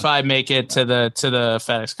 125 make it to the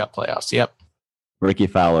FedEx Cup playoffs. Yep. Ricky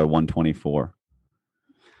Fowler 124.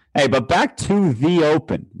 Hey, but back to the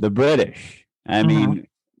Open, the British. I mean,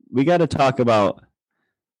 we got to talk about.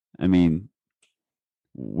 I mean,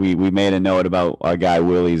 we made a note about our guy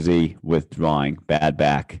Willie Z withdrawing, bad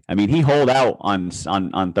back. I mean, he holed out on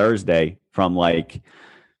Thursday from like,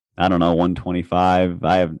 I don't know, 125.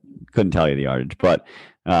 Couldn't tell you the yardage, but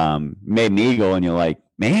made an eagle, and you're like,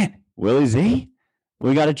 man, Willie Z,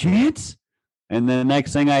 we got a chance. And then the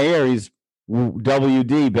next thing I hear, he's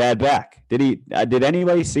WD, bad back. Did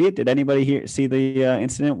anybody see it? Did anybody see the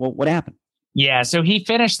incident? What happened? Yeah, so he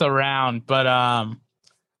finished the round, but I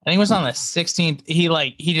think it was on the 16th.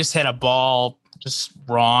 He just hit a ball just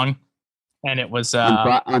wrong, and it was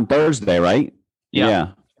on Thursday, right?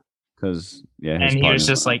 Yeah. Because and he was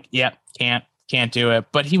just like, "Yep, can't do it."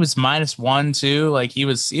 But he was -1 too. Like he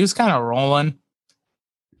was kind of rolling.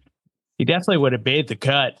 He definitely would have made the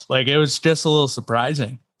cut. Like it was just a little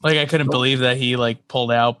surprising. Like I couldn't believe that he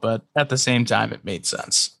pulled out, but at the same time, it made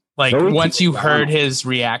sense. Like once you heard his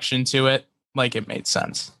reaction to it, like it made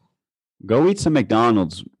sense. Go eat some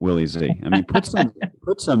McDonald's, Willie Z. I mean, put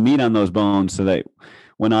some meat on those bones so that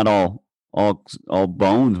we're not all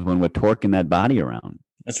bones when we're torquing that body around.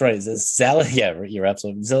 That's right. Yeah, you're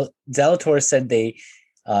absolutely. Zalator said the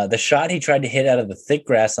shot he tried to hit out of the thick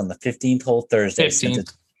grass on the 15th hole Thursday.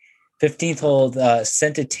 15th hole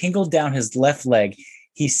sent a tingle down his left leg.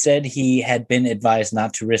 He said he had been advised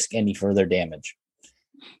not to risk any further damage.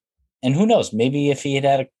 And who knows? Maybe if he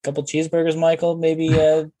had a couple cheeseburgers, Michael, maybe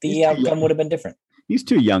the outcome would have been different. He's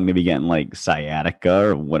too young to be getting like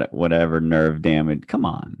sciatica or whatever nerve damage. Come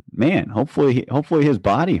on, man. Hopefully his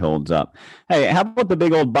body holds up. Hey, how about the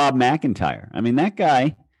big old Bob McIntyre? I mean, that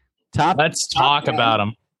guy. Let's talk about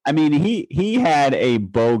him. I mean, he had a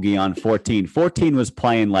bogey on 14. 14 was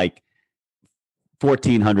playing like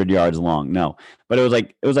 1,400 yards long. No, but it was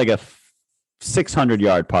like a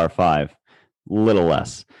 600-yard par 5, little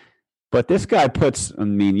less. But this guy puts. I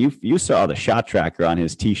mean, you saw the shot tracker on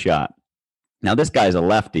his tee shot. Now, this guy's a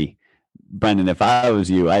lefty. Brendan, if I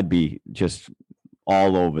was you, I'd be just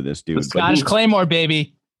all over this dude. The Scottish Claymore,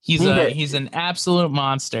 baby. He's an absolute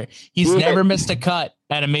monster. He's never missed a cut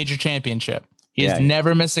at a major championship. He has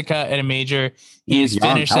never missed a cut at a major. He has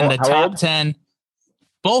finished in the top 10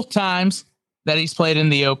 both times that he's played in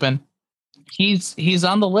the Open. He's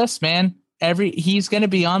on the list, man. He's going to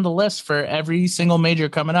be on the list for every single major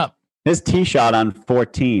coming up. His tee shot on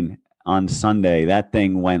 14 on Sunday, that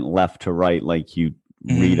thing went left to right like you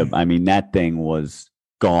I mean, that thing was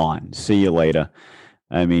gone. See you later.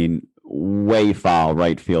 I mean, way foul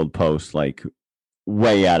right field post, like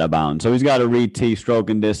way out of bounds. So he's got to read tee,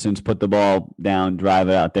 stroking distance, put the ball down, drive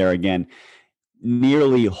it out there again.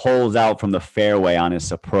 Nearly holes out from the fairway on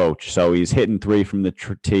his approach. So he's hitting 3 from the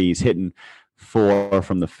tee, he's hitting 4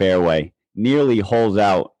 from the fairway. Nearly holes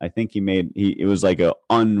out. I think it was like an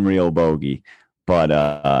unreal bogey,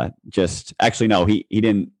 but just actually no, he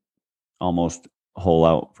didn't almost hole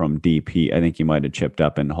out from deep. I think he might have chipped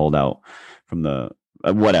up and holed out from the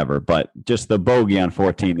whatever. But just the bogey on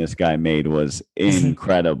 14 this guy made was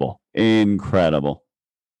incredible, incredible.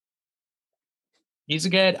 He's a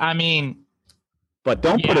good. I mean. But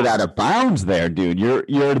don't put it out of bounds there, dude.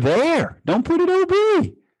 You're there. Don't put it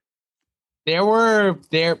OB.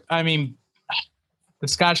 I mean, the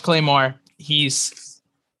Scotch Claymore, he's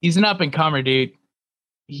an up and comer, dude.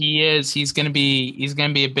 He is. He's gonna be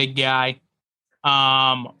a big guy.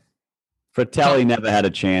 Fratelli never had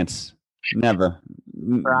a chance. Never.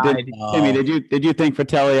 Timmy, did you think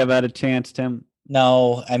Fratelli ever had a chance, Tim?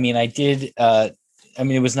 No, I mean I did. I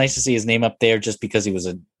mean, it was nice to see his name up there just because he was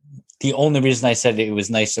the only reason I said it was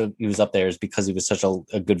nice he was up there is because he was such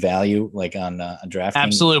a good value, like on DraftKings.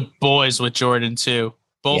 Absolute boys with Jordan too.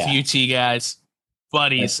 Both UT guys,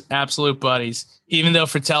 buddies, absolute buddies. Even though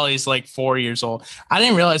Fratelli's like 4 years old, I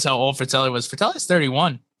didn't realize how old Fratelli was. Fratelli's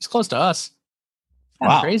 31. He's close to us.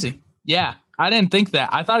 Wow, crazy. Yeah, I didn't think that.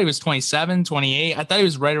 I thought he was 27, 28. I thought he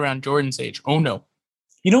was right around Jordan's age. Oh no.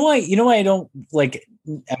 You know why? I don't like.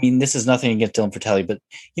 I mean, this is nothing against Dylan Fratelli, but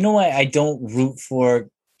you know why I don't root for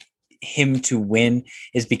him to win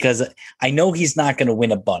is because I know he's not going to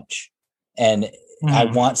win a bunch, and I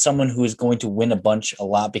want someone who is going to win a bunch a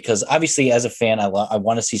lot, because obviously as a fan, I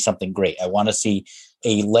want to see something great. I want to see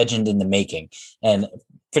a legend in the making, and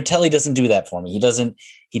Fratelli doesn't do that for me. He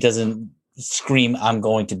doesn't scream, I'm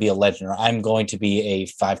going to be a legend, or I'm going to be a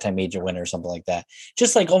 5-time major winner or something like that.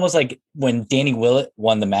 Just like almost like when Danny Willett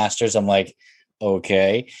won the Masters, I'm like,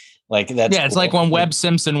 okay, like that's it's cool. Like when Webb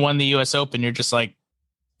Simpson won the US Open, you're just like,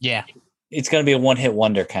 yeah, it's going to be a one-hit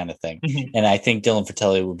wonder kind of thing. And I think Dylan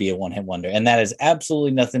Fratelli would be a one-hit wonder. And that is absolutely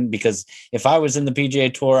nothing, because if I was in the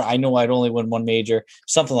PGA Tour, I know I'd only win one major,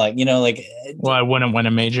 something like, well, I wouldn't win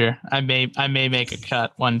a major. I may make a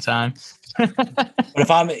cut one time. But if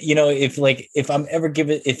I'm, if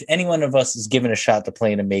any one of us is given a shot to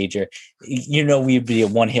play in a major, we'd be a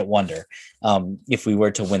one-hit wonder if we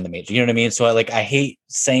were to win the major. You know what I mean? So I hate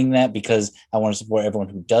saying that, because I want to support everyone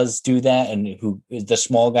who does do that, and who is the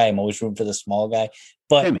small guy. I'm always rooting for the small guy.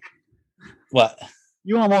 But Timmy, what?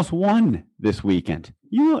 You almost won this weekend.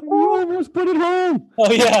 You almost put it home.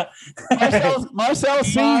 Oh yeah, Marcel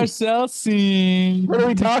C. What are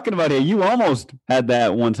we talking about here? You almost had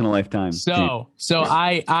that once in a lifetime. So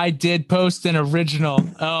I did post an original.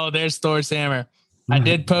 Oh, there's Thor's hammer. I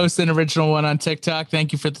did post an original one on TikTok.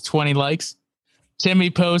 Thank you for the 20 likes. Timmy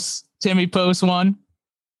posts one,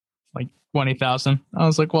 like 20,000. I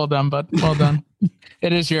was like, well done, bud. Well done.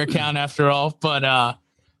 It is your account after all. But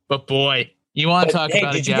boy. You want to talk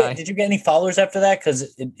about a guy? Did you get any followers after that?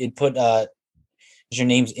 Because it put your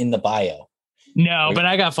name's in the bio. No, but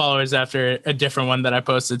I got followers after a different one that I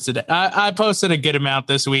posted today. I posted a good amount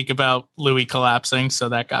this week about Louis collapsing, so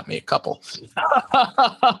that got me a couple.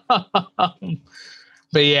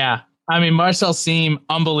 But yeah, I mean, Marcel Siem,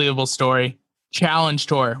 unbelievable story. Challenge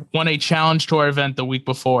Tour, won a Challenge Tour event the week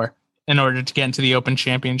before in order to get into the Open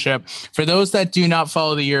Championship. For those that do not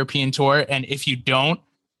follow the European Tour, and if you don't,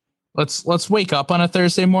 let's wake up on a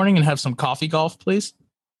Thursday morning and have some coffee golf, please.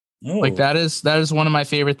 Ooh. Like that is one of my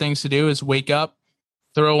favorite things to do, is wake up,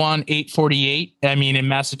 throw on 848. I mean, in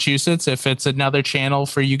Massachusetts, if it's another channel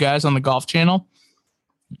for you guys on the Golf Channel,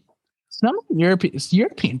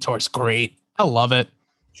 European Tour is great. I love it.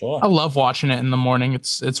 Sure. I love watching it in the morning.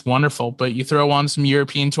 It's wonderful. But you throw on some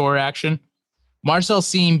European Tour action. Marcel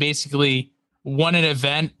Siem basically won an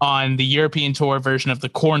event on the European Tour version of the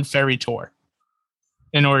Corn Ferry Tour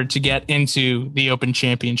in order to get into the Open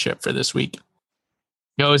Championship for this week.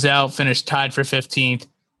 Goes out, finished tied for 15th.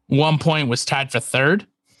 1 point, was tied for third.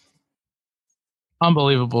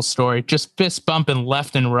 Unbelievable story. Just fist bumping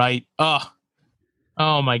left and right. Oh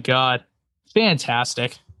my God.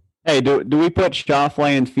 Fantastic. Hey, do we put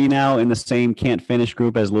Schauffele and Finau in the same can't finish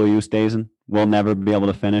group as Louis Oosthuizen? We'll never be able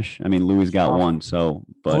to finish. I mean, Louis got one, so.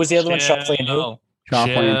 But who was the other one? Schauffele and who?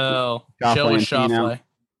 Schauffele and Finau.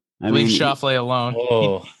 Leave Schauffele alone.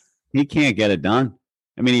 Oh, he can't get it done.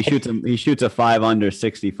 I mean, he shoots a 5 under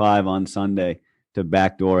 65 on Sunday to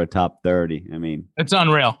backdoor a top 30. I mean, it's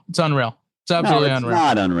unreal. It's absolutely unreal. It's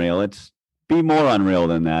not unreal. It's be more unreal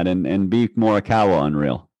than that, and be Morikawa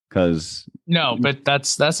unreal. because No, but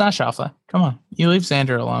that's not Schauffele. Come on, you leave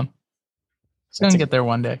Xander alone. He's gonna get there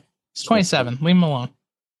one day. He's 27. Leave him alone.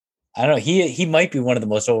 I don't know. He might be one of the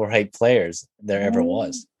most overhyped players there ever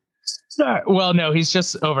was. Sorry. Well, no, he's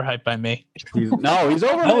just overhyped by me. he's over. No,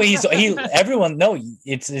 everyone. No,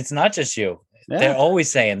 it's not just you. Yeah. They're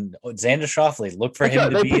always saying Xander Schauffele. Look for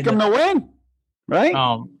him to they be. pick him to win, right?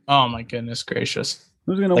 Oh my goodness gracious!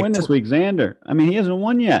 Who's going to win this week? Xander. I mean, he hasn't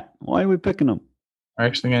won yet. Why are we picking him? We're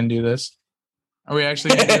actually going to do this. Are we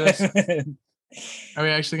actually going to do this? Are we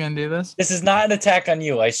actually going to do this? This is not an attack on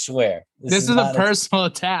you. I swear. This is a personal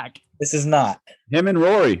attack. This is not. Him and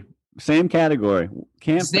Rory, same category.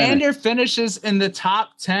 Can't Xander finishes in the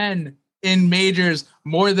top 10 in majors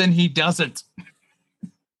more than he doesn't.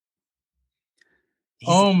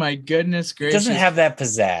 Oh my goodness gracious. He doesn't have that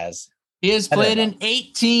pizzazz. He has played in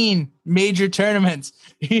 18 major tournaments.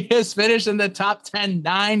 He has finished in the top 10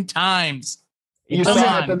 9 times. You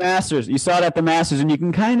saw it at the Masters. And you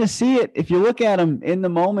can kind of see it if you look at him in the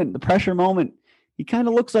moment, the pressure moment. He kind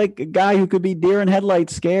of looks like a guy who could be deer in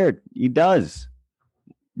headlights scared. He does.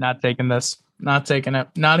 Not taking this. Not taking it.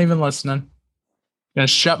 Not even listening. Gonna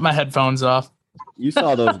shut my headphones off. You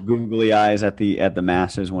saw those googly eyes at the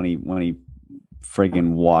Masters when he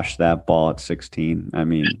friggin' washed that ball at 16. I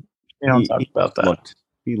mean, talk about that.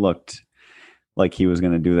 He looked like he was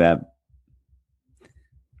going to do that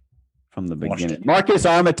from the beginning. Marcus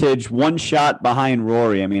Armitage, one shot behind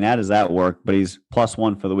Rory. I mean, how does that work? But he's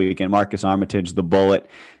 +1 for the weekend. Marcus Armitage, the bullet.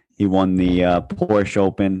 He won the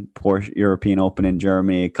Porsche European Open in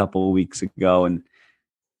Germany a couple of weeks ago, and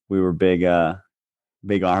we were big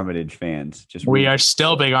Armitage fans. We are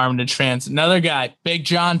still big Armitage fans. Another guy, Big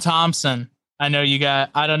John Thompson. I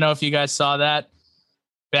don't know if you guys saw that.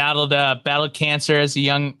 Battled cancer as a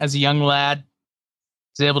young lad.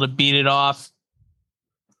 Was able to beat it off.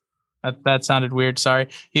 That sounded weird. Sorry.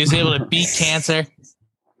 He was able to beat cancer.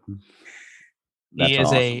 He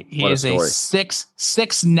is a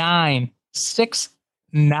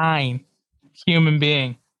 6'9" human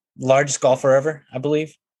being. Largest golfer ever, I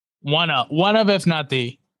believe. One of, if not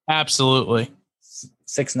the. Absolutely.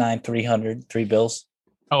 6'9", 300, 3 bills.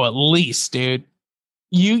 Oh, at least, dude.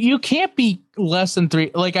 You can't be less than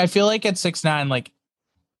 3. Like, I feel like at 6'9", like,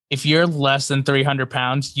 if you're less than 300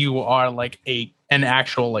 pounds, you are like an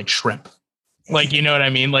actual like shrimp. Like, you know what I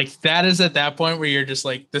mean? Like, that is at that point where you're just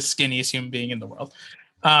like the skinniest human being in the world.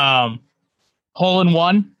 Hole in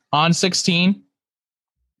one on 16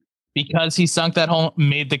 because he sunk that hole,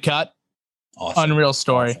 made the cut. Awesome. Unreal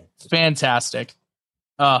story. Awesome. Fantastic.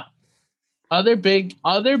 Other big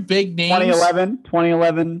names.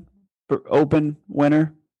 2011 Open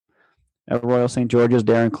winner at Royal St. George's.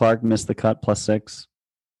 Darren Clark missed the cut +6.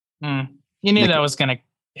 You knew that was going to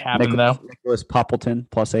happen, though. Nicholas Poppleton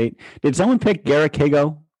 +8. Did someone pick Garrick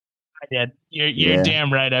Higo? I did. You're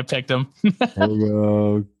damn right. I picked him.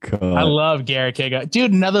 Higo, I love Garrick Higo,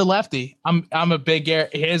 dude. Another lefty. I'm a big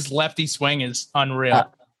Garrick. His lefty swing is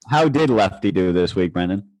unreal. How did Lefty do this week,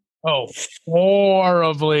 Brendan? Oh,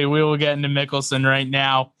 horribly. We will get into Mickelson right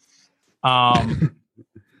now.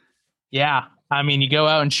 Yeah. I mean, you go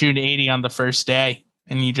out and shoot 80 on the first day,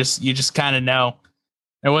 and you just kind of know.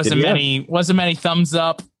 There wasn't many thumbs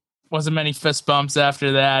up, wasn't many fist bumps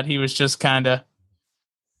after that. He was just kind of,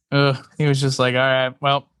 he was just like, all right,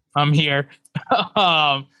 well, I'm here.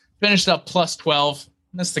 Finished up +12,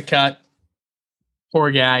 missed the cut.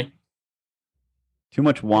 Poor guy. Too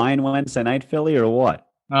much wine Wednesday night, Philly, or what?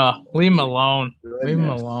 Leave him alone. Leave him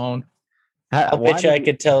alone. I bet you I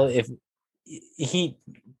could tell if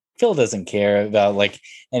Phil doesn't care about like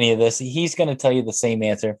any of this. He's going to tell you the same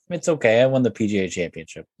answer. It's okay. I won the PGA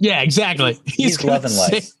Championship. Yeah, exactly. He's loving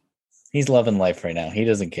life. He's loving life right now. He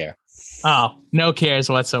doesn't care. Oh, no cares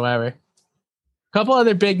whatsoever. A couple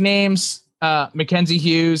other big names. Mackenzie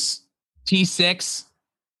Hughes, T6.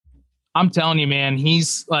 I'm telling you, man,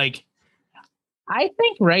 he's like, I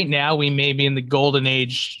think right now we may be in the golden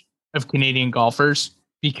age of Canadian golfers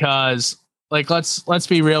because, like, let's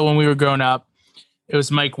be real. When we were growing up, it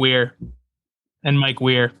was Mike Weir, and Mike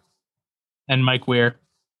Weir, and Mike Weir,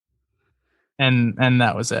 and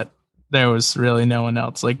that was it. There was really no one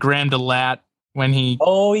else. Like Graham DeLatte when he.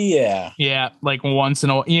 Oh yeah. Yeah, like once in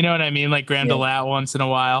a, you know what I mean? Like Graham DeLatte once in a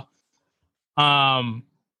while.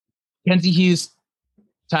 Kenzie Hughes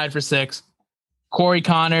tied for 6. Corey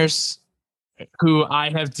Connors, who I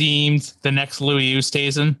have deemed the next Louis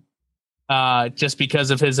Oosthuizen, just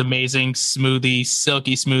because of his amazing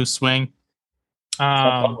silky smooth swing.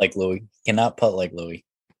 Putt like Louis. Cannot putt like Louis.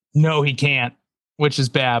 No, he can't, which is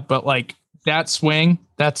bad. But like that swing,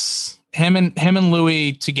 that's him and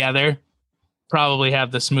Louis together probably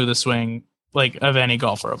have the smoothest swing like of any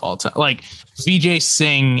golfer of all time. Like Vijay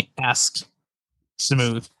Singh-esque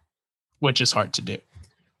smooth, which is hard to do.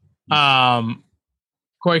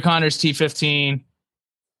 Corey Connors T15.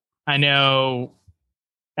 I know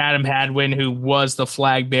Adam Hadwin, who was the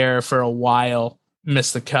flag bearer for a while,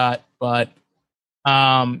 missed the cut, but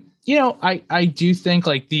I do think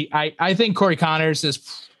like I think Corey Connors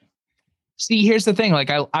is. See, here's the thing. Like,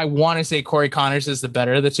 I want to say Corey Connors is the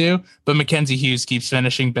better of the two, but Mackenzie Hughes keeps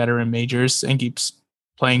finishing better in majors and keeps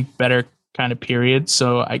playing better kind of period.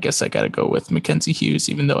 So I guess I got to go with Mackenzie Hughes,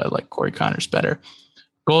 even though I like Corey Connors better.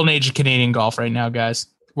 Golden age of Canadian golf right now, guys.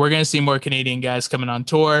 We're going to see more Canadian guys coming on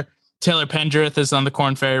tour. Taylor Pendrith is on the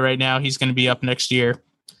Corn Ferry right now. He's going to be up next year.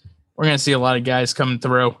 We're going to see a lot of guys coming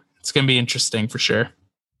through. It's going to be interesting for sure.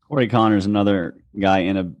 Corey Connors, another guy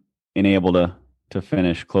unable to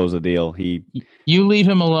close the deal. You leave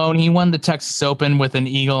him alone. He won the Texas Open with an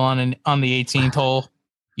eagle on the 18th hole.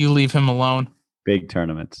 You leave him alone. Big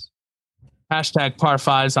tournaments. Hashtag par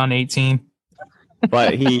fives on 18.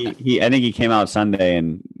 But I think he came out Sunday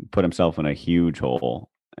and put himself in a huge hole.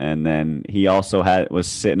 And then he also was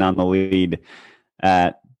sitting on the lead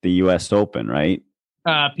at the U.S. Open, right?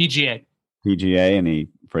 PGA, and he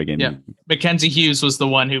friggin' yeah. Mackenzie Hughes was the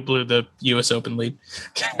one who blew the U.S. Open lead.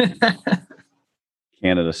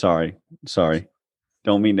 Canada, sorry.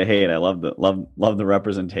 Don't mean to hate. I love the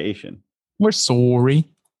representation. We're sorry.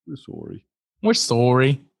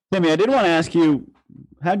 Timmy, I did want to ask you,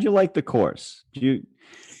 how'd you like the course? I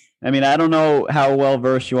don't know how well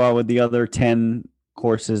versed you are with the other 10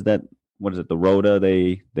 courses that, what is it, the Rota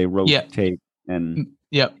they rotate and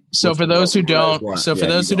yep. So for those who don't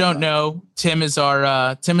know, Tim is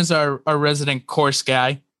our resident course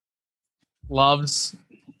guy. Loves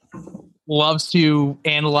to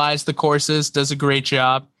analyze the courses, does a great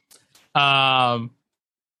job. There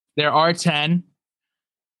are 10.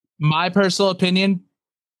 My personal opinion,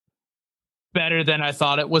 better than I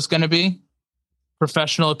thought it was going to be.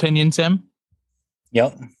 Professional opinion, Tim?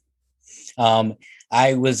 Yep.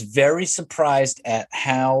 I was very surprised at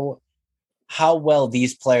how well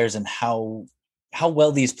these players and how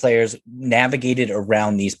well these players navigated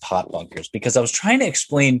around these pot bunkers, because I was trying to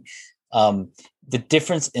explain the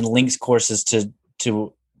difference in links courses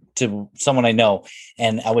to someone I know.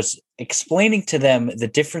 And I was explaining to them the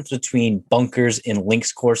difference between bunkers in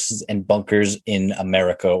links courses and bunkers in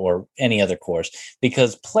America or any other course,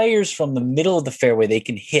 because players from the middle of the fairway, they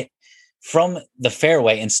can hit from the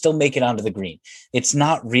fairway and still make it onto the green. It's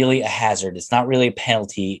not really a hazard. It's not really a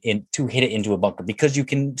penalty to hit it into a bunker, because you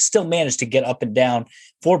can still manage to get up and down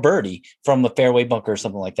for birdie from a fairway bunker or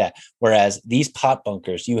something like that. Whereas these pot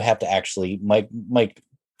bunkers, you have to actually, Mike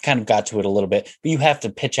kind of got to it a little bit, but you have to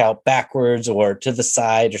pitch out backwards or to the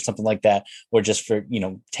side or something like that, or just for,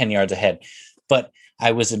 10 yards ahead. But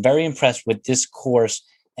I was very impressed with this course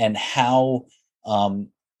and how,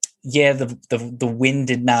 the wind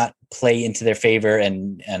did not play into their favor,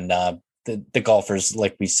 and the golfers,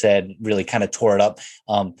 like we said, really kind of tore it up.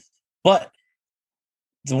 But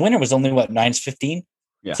the winner was only 9-15.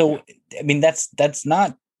 Yeah. So that's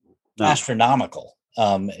not astronomical.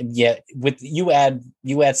 With you add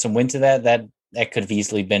some wind to that could have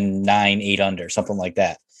easily been 9-8 under, something like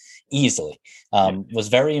that, easily. Was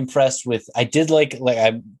very impressed with. I did like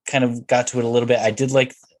I kind of got to it a little bit. I did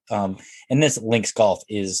like. And this links golf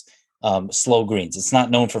is slow greens. It's not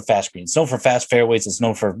known for fast greens. It's known for fast fairways. It's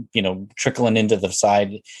known for, trickling into the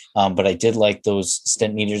side. But I did like those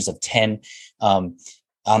stint meters of 10 on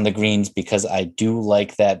the greens, because I do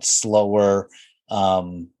like that slower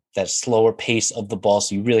pace of the ball.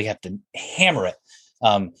 So you really have to hammer it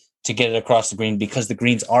to get it across the green, because the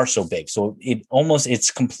greens are so big. So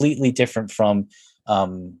it's completely different from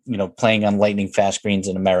playing on lightning fast greens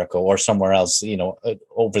in America or somewhere else,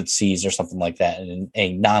 over the seas or something like that, in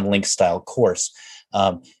a non-link style course.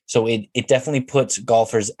 So it definitely puts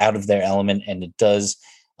golfers out of their element, and it does,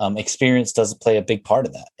 experience does play a big part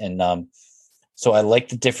of that. And so I like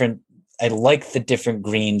the different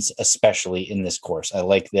greens, especially in this course. I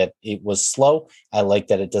like that it was slow. I like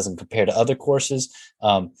that it doesn't compare to other courses.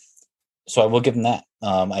 So I will give them that.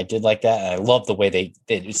 I did like that. And I love the way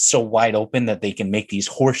it's so wide open that they can make these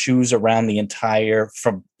horseshoes around the entire,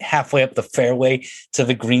 from halfway up the fairway to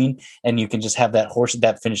the green. And you can just have that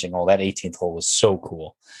finishing hole. That 18th hole was so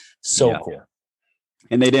cool. Cool.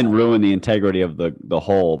 And they didn't ruin the integrity of the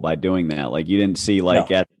hole by doing that. Like, you didn't see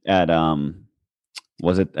at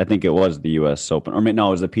was it, I think it was the US Open, or no,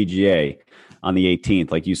 it was the PGA on the 18th.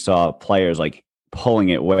 Like, you saw players like pulling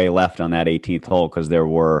it way left on that 18th hole, because there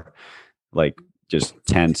were like just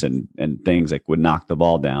tents and things that would knock the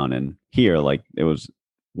ball down. And here, like, it was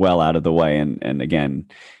well out of the way. And again,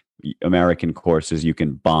 American courses you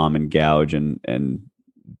can bomb and gouge, and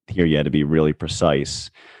here you had to be really precise.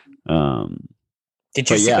 Did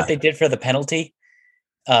you see what they did for the penalty?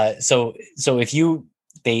 So if you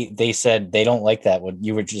they said they don't like that, what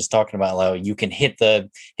you were just talking about, how you can hit the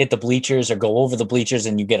bleachers or go over the bleachers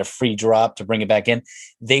and you get a free drop to bring it back in.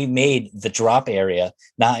 They made the drop area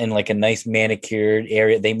not in like a nice manicured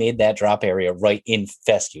area. They made that drop area right in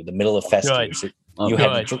fescue, the middle of fescue. So you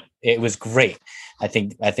had it was great. I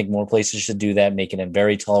think more places should do that, making it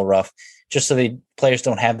very tall rough, just so the players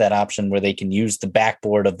don't have that option where they can use the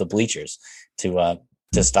backboard of the bleachers to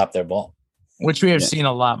stop their ball, which we have seen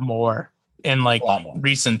a lot more in like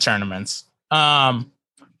recent tournaments. I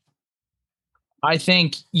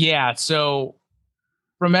think, so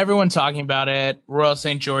from everyone talking about it, Royal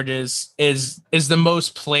St. George's is the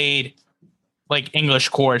most played like English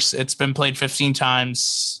course. It's been played 15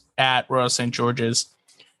 times at Royal St. George's.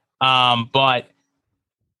 But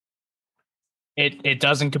it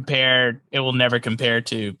doesn't compare. It will never compare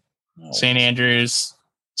to St. Andrews,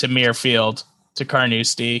 to Muirfield, to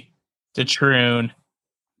Carnoustie, to Troon.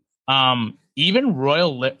 Even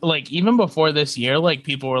even before this year, like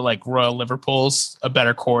people were like Royal Liverpool's a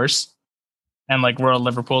better course, and like Royal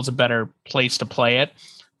Liverpool's a better place to play it.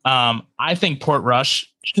 I think Portrush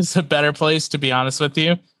is a better place, to be honest with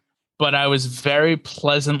you, but I was very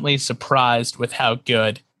pleasantly surprised with how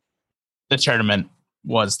good the tournament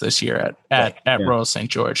was this year at Royal St.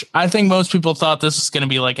 George. I think most people thought this was going to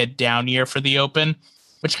be like a down year for the Open,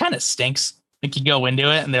 which kind of stinks. Like you go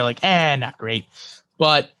into it and they're like, not great.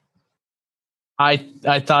 But I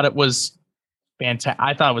thought it was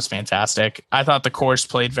fantastic. I thought the course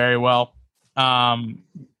played very well.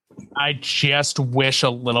 I just wish a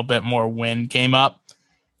little bit more wind came up.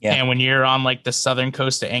 Yeah. And when you're on like the southern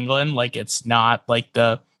coast of England, like it's not like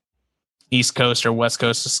the east coast or west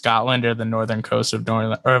coast of Scotland or the northern coast of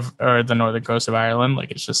or the northern coast of Ireland. Like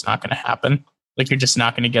it's just not going to happen. Like you're just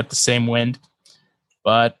not going to get the same wind.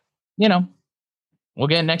 But we'll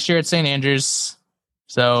get next year at St. Andrews.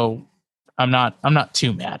 So I'm not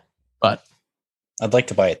too mad, but I'd like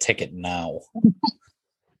to buy a ticket now.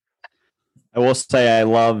 I will say I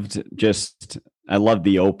loved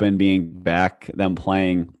the Open being back, them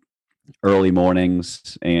playing early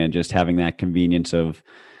mornings and just having that convenience of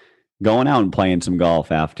going out and playing some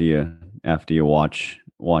golf after you watch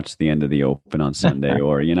the end of the Open on Sunday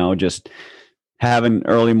or, just having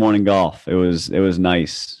early morning golf. It was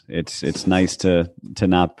nice. It's nice to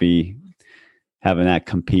not be having that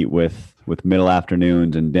compete with middle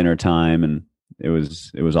afternoons and dinner time. And it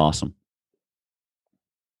was awesome.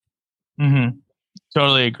 Mm-hmm.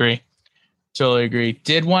 Totally agree.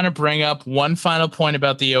 Did want to bring up one final point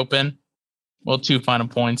about the Open. Well, two final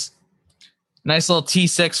points. Nice little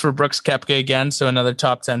T6 for Brooks Koepka again, so another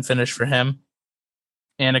top 10 finish for him.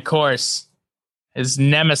 And of course, his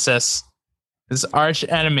nemesis, his arch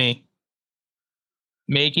enemy,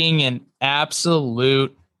 making an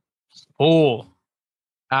absolute fool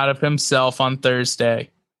out of himself on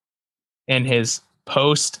Thursday in his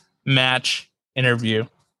post-match interview.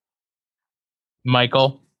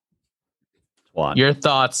 Michael, your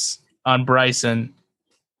thoughts on Bryson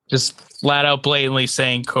just flat out blatantly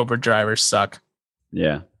saying Cobra drivers suck?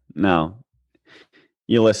 Yeah, no.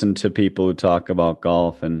 You listen to people who talk about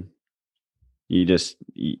golf and I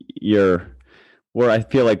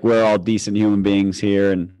feel like we're all decent human beings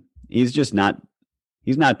here, and he's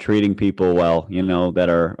not treating people well, that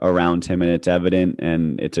are around him, and it's evident,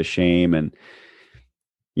 and it's a shame. And,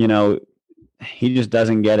 he just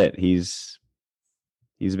doesn't get it. He's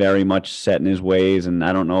very much set in his ways, and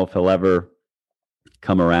I don't know if he'll ever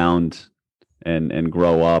come around and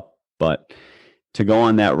grow up. But to go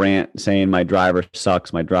on that rant saying my driver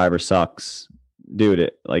sucks,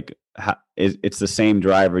 dude, it's the same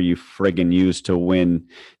driver you friggin' used to win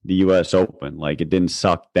the U.S. Open. Like, it didn't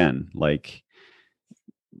suck then. Like,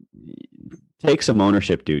 take some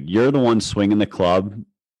ownership, dude. You're the one swinging the club.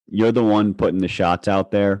 You're the one putting the shots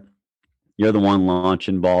out there. You're the one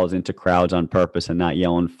launching balls into crowds on purpose and not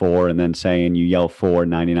yelling for, and then saying you yell for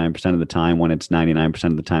 99% of the time when it's 99%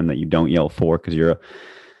 of the time that you don't yell for because you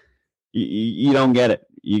don't get it.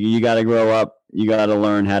 You got to grow up. You got to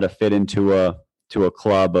learn how to fit into a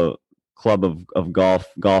club of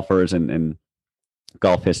golfers and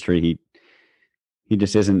golf history. He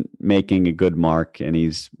just isn't making a good mark, and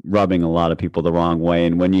he's rubbing a lot of people the wrong way.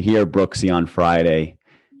 And when you hear Brooksy on Friday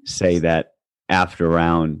say that after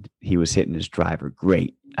round he was hitting his driver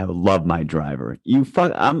great, I would love my driver. I'm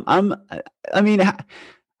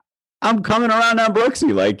coming around on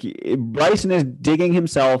Brooksy. Like, Bryson is digging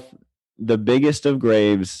himself the biggest of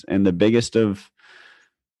graves and the biggest of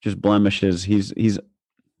just blemishes. He's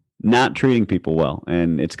not treating people well,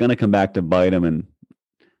 and it's going to come back to bite him. And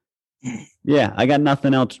yeah, I got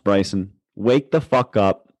nothing else, Bryson. Wake the fuck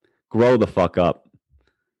up, grow the fuck up.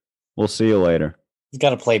 We'll see you later. He's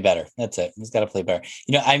got to play better. That's it. He's got to play better.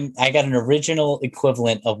 I got an original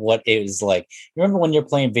equivalent of what it was like. Remember when you're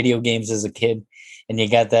playing video games as a kid and you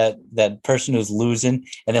got that person who's losing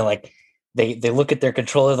and they're like, they look at their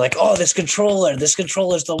controller like, oh, this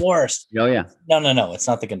controller's the worst. Oh yeah. No. It's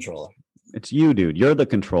not the controller. It's you, dude. You're the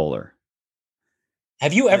controller.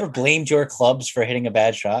 Have you ever blamed your clubs for hitting a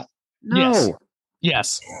bad shot? No.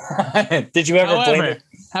 Yes. Did you ever blame it?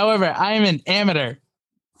 However, I am an amateur.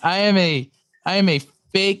 I am a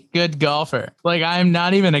fake good golfer. Like, I am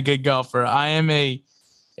not even a good golfer. I am a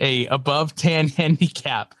above 10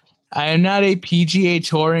 handicap. I am not a PGA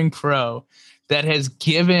touring pro that has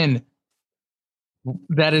given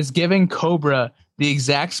Cobra the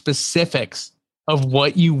exact specifics of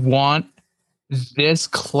what you want this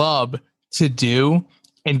club to do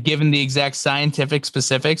and given the exact scientific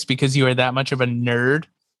specifics because you are that much of a nerd.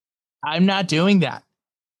 I'm not doing that.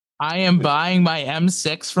 I am buying my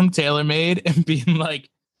M6 from TaylorMade and being like,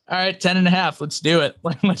 all right, 10.5, let's do it.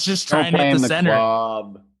 Like, let's just try and hit the center.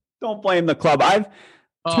 Club. Don't blame the club. I've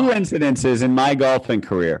two incidences in my golfing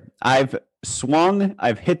career. I've swung,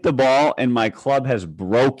 I've hit the ball, and my club has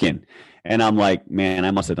broken. And I'm like, man,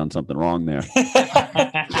 I must have done something wrong there.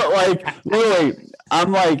 But like, literally,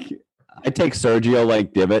 I'm like, I take Sergio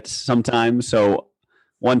like divots sometimes. So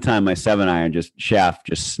one time my 7-iron shaft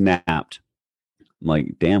just snapped. I'm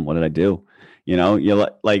like, damn, what did I do? You know, you're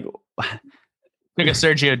like Took a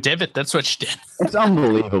Sergio divot. That's what you did. It's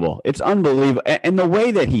unbelievable. It's unbelievable. And the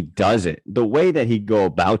way that he does it, the way that he go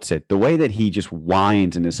about it, the way that he just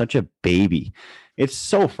whines and is such a baby, it's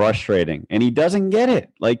so frustrating. And he doesn't get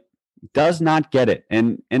it. Like, does not get it.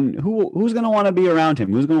 And who's going to want to be around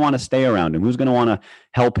him? Who's going to want to stay around him? Who's going to want to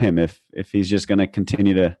help him if he's just going to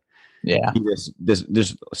continue to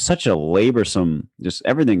there's such a laborsome, just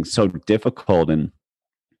everything's so difficult, and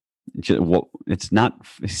it's not,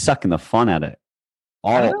 he's sucking the fun out of it.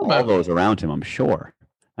 All those around him, I'm sure.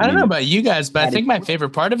 I don't know about you guys, but I think my favorite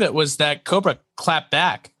part of it was that Cobra clapped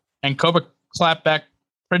back, and Cobra clapped back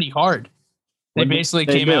pretty hard. They basically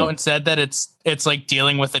came out and said that it's like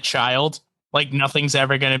dealing with a child. Like, nothing's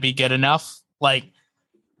ever going to be good enough. Like,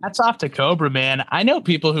 that's off to Cobra, man. I know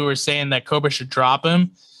people who are saying that Cobra should drop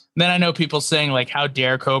him. Then I know people saying, like, how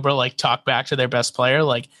dare Cobra, like, talk back to their best player.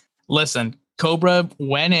 Like, listen, Cobra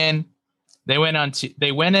went in. They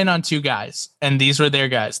went in on two guys, and these were their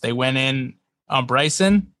guys. They went in on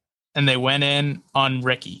Bryson, and they went in on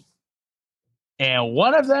Ricky. And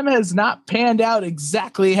one of them has not panned out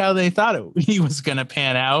exactly how they thought he was going to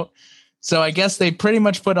pan out. So I guess they pretty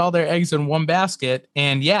much put all their eggs in one basket.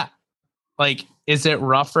 And yeah, like, is it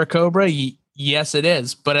rough for Cobra? Yes, it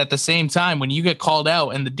is. But at the same time, when you get called out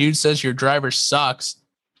and the dude says your driver sucks,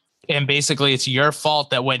 and basically it's your fault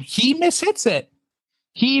that when he mishits it,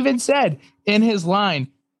 he even said in his line,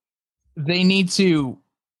 they need to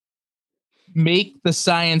make the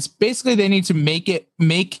science, basically they need to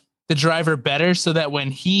make the driver better so that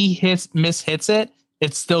when he mishits it,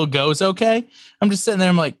 it still goes okay. I'm just sitting there,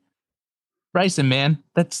 I'm like, Bryson, man,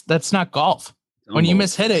 that's not golf. When you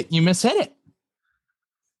mishit it, you mishit it.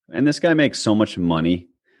 And this guy makes so much money,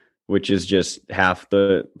 which is just half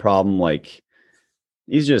the problem. Like,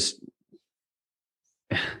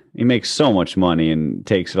 he makes so much money and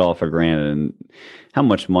takes it all for granted. And how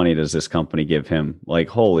much money does this company give him? Like,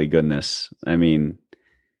 holy goodness. I mean,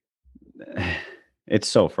 it's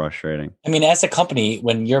so frustrating. I mean, as a company,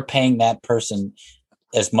 when you're paying that person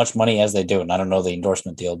as much money as they do, and I don't know the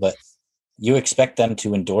endorsement deal, but you expect them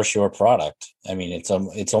to endorse your product. I mean, it's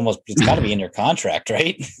got to be in your contract,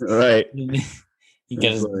 right? Right. I mean,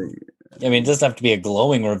 it doesn't have to be a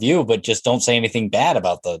glowing review, but just don't say anything bad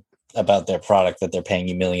about their product that they're paying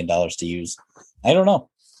you $1 million to use. I don't know.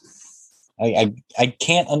 I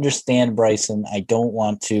can't understand Bryson. I don't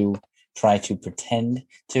want to try to pretend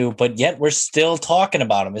to, but yet we're still talking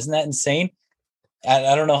about him. Isn't that insane?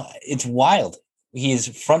 I don't know. It's wild. He is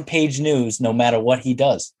front page news no matter what he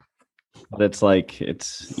does. But it's like,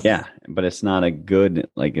 but it's not a good,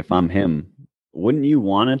 like, if I'm him, wouldn't you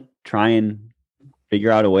want to try and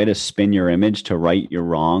figure out a way to spin your image, to right your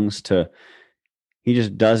wrongs? He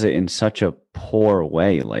just does it in such a poor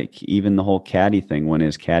way. Like, even the whole caddy thing, when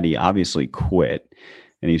his caddy obviously quit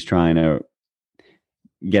and he's trying to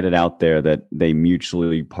get it out there that they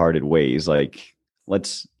mutually parted ways. Like,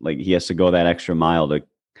 he has to go that extra mile to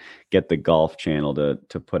get the Golf Channel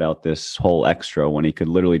to put out this whole extra when he could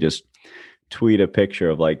literally just tweet a picture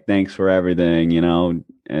of, like, thanks for everything, you know,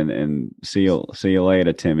 and see you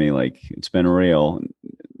later, Timmy. Like, it's been real.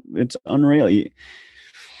 it's unreal.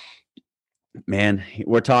 Man,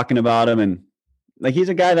 we're talking about him, and like he's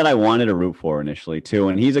a guy that I wanted to root for initially too,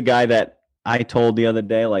 and he's a guy that I told the other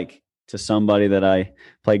day, like to somebody that I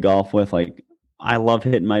play golf with, like I love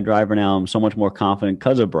hitting my driver now. I'm so much more confident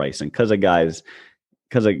because of Bryson, because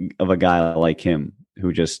of a guy like him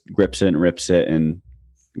who just grips it and rips it and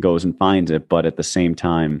goes and finds it. But at the same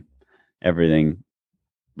time, everything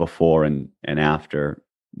before and after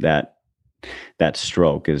that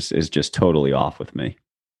stroke is just totally off with me.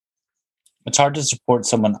 It's hard to support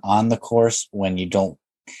someone on the course when you don't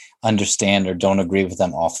understand or don't agree with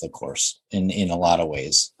them off the course in a lot of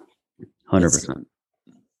ways. 100%.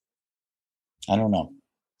 I don't know.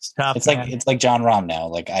 It's tough, it's like John Rahm now.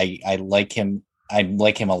 Like I like him. I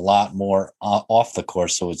like him a lot more off the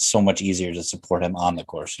course, so it's so much easier to support him on the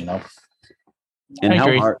course, you know? And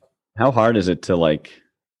how hard is it to, like,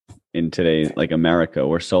 in today, like America,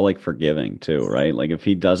 we're so like forgiving too, right? Like if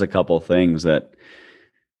he does a couple things that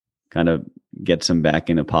kind of gets him back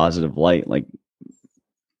in a positive light, like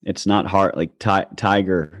it's not hard. Like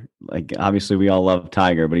Tiger, like obviously we all love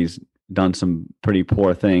Tiger, but he's done some pretty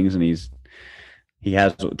poor things, and he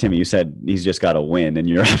has, Timmy, you said he's just got to win, and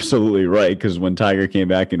you're absolutely right, because when Tiger came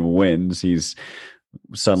back and wins, he's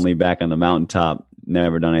suddenly back on the mountaintop,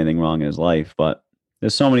 never done anything wrong in his life. But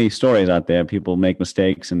there's so many stories out there. People make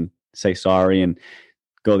mistakes and say sorry and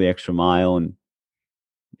go the extra mile, and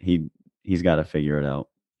he's got to figure it out.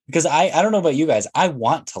 Because I don't know about you guys, I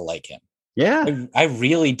want to like him. Yeah, I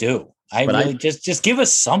really do. Just give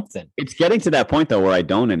us something. It's getting to that point though where I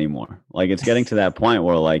don't anymore. Like it's getting to that point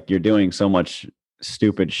where like you're doing so much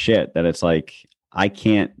stupid shit that it's like I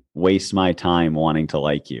can't waste my time wanting to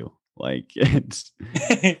like you. Like it's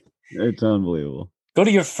unbelievable. Go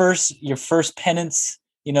to your first penance,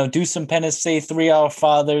 do some penance, say 3 Our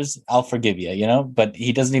Fathers, I'll forgive you, but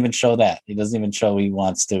he doesn't even show that. He doesn't even show he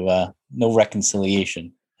wants to no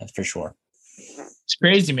reconciliation. That's for sure. It's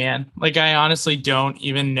crazy, man. Like I honestly don't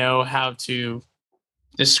even know how to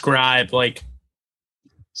describe like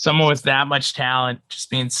someone with that much talent just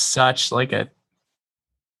being such like a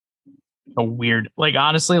weird, like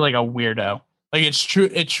honestly, like a weirdo. Like it's true.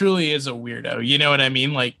 It truly is a weirdo. You know what I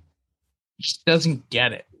mean? Like just doesn't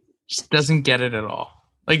get it. Just doesn't get it at all.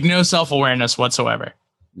 Like no self-awareness whatsoever.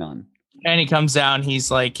 None. And he comes down, he's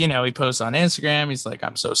like, he posts on Instagram. He's like,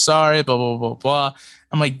 I'm so sorry, blah, blah, blah, blah.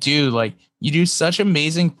 I'm like, dude, like you do such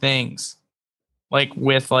amazing things. Like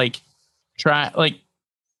with like,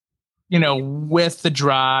 with the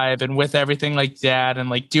drive and with everything like that. And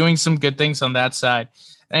like doing some good things on that side.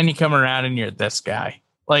 And you come around and you're this guy.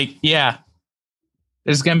 Like, yeah,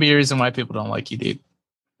 there's going to be a reason why people don't like you, dude.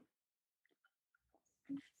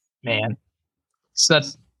 Man, so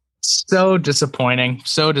that's so disappointing.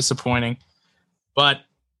 So disappointing. But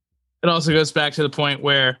it also goes back to the point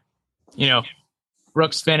where,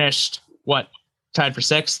 Brooks finished tied for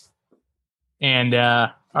 6th. And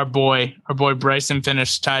our boy Bryson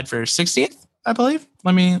finished tied for 60th, I believe.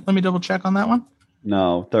 Let me double check on that one.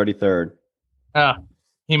 No, 33rd.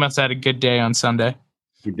 He must have had a good day on Sunday.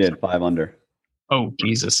 He did 5 under. Oh,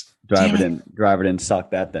 Jesus. Driver didn't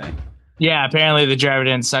suck that day. Yeah, apparently the driver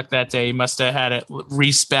didn't suck that day. He must have had it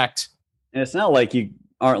respect. And it's not like you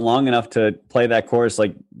aren't long enough to play that course,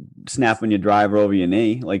 like snapping your driver over your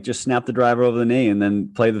knee. Like just snap the driver over the knee and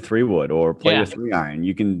then play the 3-wood or play the 3-iron.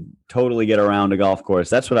 You can totally get around a golf course.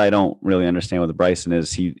 That's what I don't really understand with Bryson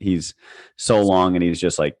is he's so long and he's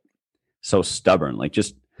just like so stubborn. Like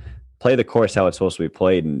just play the course how it's supposed to be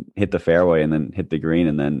played and hit the fairway and then hit the green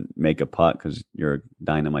and then make a putt because you're a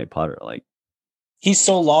dynamite putter. Like he's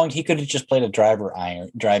so long, he could have just played a driving iron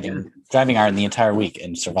the entire week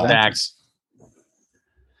and survived. Facts.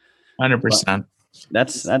 100%.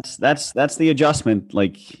 That's the adjustment.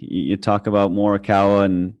 Like you talk about Morikawa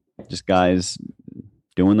and just guys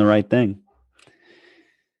doing the right thing.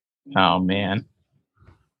 Oh man.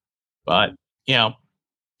 But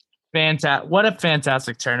fantastic. What a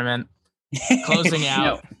fantastic tournament. Closing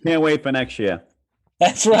out. Can't wait for next year.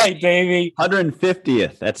 That's right, baby.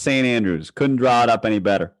 150th at St. Andrews. Couldn't draw it up any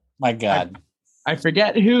better. My God. I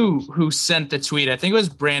forget who sent the tweet. I think it was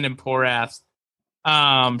Brandon Porath.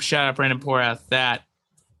 Shout out Brandon Porath that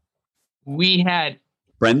we had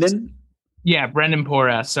Brendan? Yeah, Brendan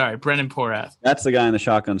Porath. Sorry, Brendan Porath. That's the guy in the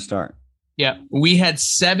shotgun start. Yeah. We had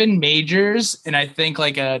 7 majors in I think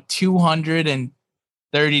like a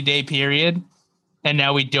 230-day period. And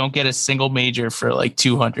now we don't get a single major for like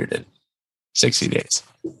 260 days.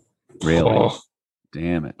 Really? Oh.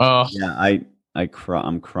 Damn it. Oh. Yeah,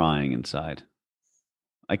 I'm crying inside.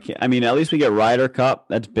 I can't. I mean, at least we get Ryder Cup.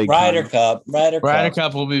 That's big. Ryder Cup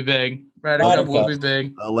will be big. Ryder Ryder Cup will Cup. be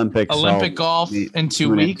big. Olympics. Olympic golf me- in 2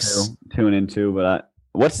 tune weeks. Tune into, but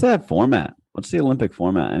what's that format? What's the Olympic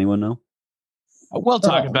format? Anyone know? We'll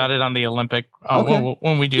talk about it on the Olympic Okay.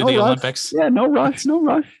 when we do No the rush. Olympics. Yeah, no rush. No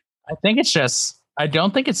rush. I think it's just. I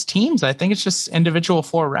don't think it's teams. I think it's just individual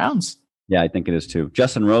 4 rounds. Yeah, I think it is too.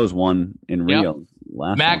 Justin Rose won in Rio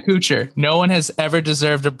last. Matt Kuchar. No one has ever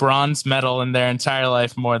deserved a bronze medal in their entire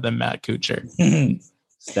life more than Matt Kuchar.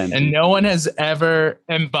 And no one has ever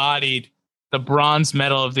embodied the bronze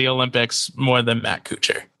medal of the Olympics more than Matt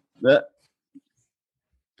Kuchar.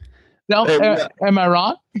 No, am I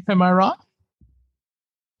wrong? Am I wrong?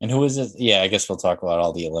 And who is it? Yeah, I guess we'll talk about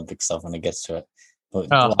all the Olympic stuff when it gets to it. But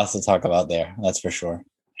lots to talk about there. That's for sure.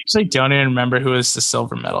 Actually, don't even remember who was the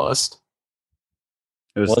silver medalist.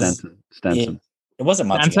 It was Stenson. It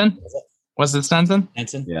wasn't Stenson. Was it Stenson?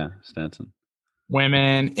 Stenson. Yeah, Stenson.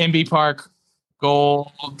 Women, Inbee Park,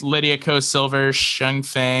 gold. Lydia Ko, silver. Sheng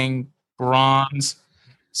Feng, bronze.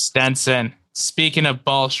 Stenson. Speaking of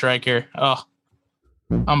ball striker,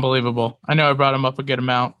 unbelievable. I know I brought him up a good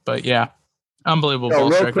amount, but yeah, unbelievable ball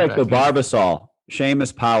real striker. Quick, the Barbasol,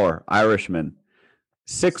 Seamus Power, Irishman,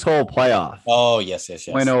 6-hole playoff. Oh, yes.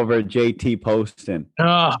 Went over JT Poston.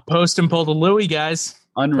 Poston pulled a Louis, guys.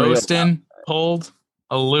 Unreal. Poston pulled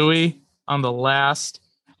a Louis on the last.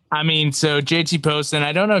 I mean, so JT Poston,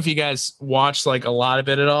 I don't know if you guys watched like a lot of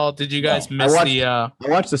it at all. Did you guys miss I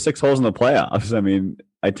watched the 6 holes in the playoffs. I mean,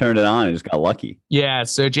 I turned it on and just got lucky. Yeah,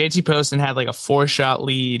 so JT Poston had like a 4-shot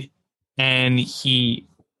lead and he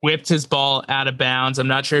whipped his ball out of bounds. I'm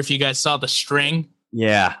not sure if you guys saw the string.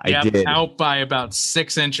 Yeah, I did. Out by about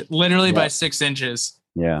 6 inches, literally by 6 inches.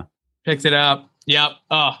 Yeah. Picked it up. Yep.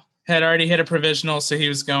 Had already hit a provisional, so he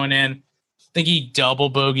was going in. I think he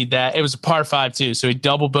double bogeyed that. It was a par 5 too, so he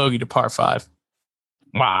double bogeyed a par 5.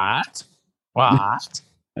 What? I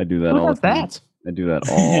do that all the time. I do that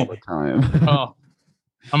all the time.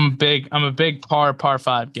 I'm a big par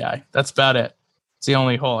 5 guy. That's about it. It's the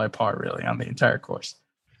only hole I par really on the entire course.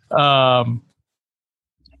 But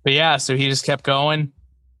yeah, so he just kept going.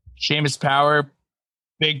 Seamus Power,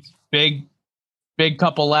 big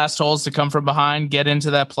couple last holes to come from behind, get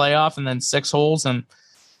into that playoff, and then 6 holes. And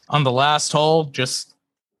on the last hole, just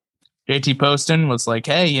JT Poston was like,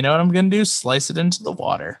 hey, you know what I'm going to do? Slice it into the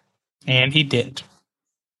water. And he did.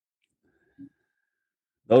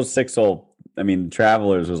 Those 6-hole, I mean,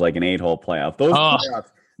 Travelers was like an 8-hole playoff. Those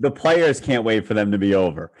playoffs, the players can't wait for them to be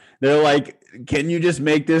over. They're like, can you just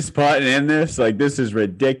make this putt and end this? Like, this is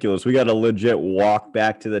ridiculous. We got to legit walk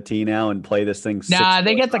back to the tee now and play this thing. Nah,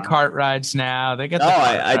 they get the cart rides now. They get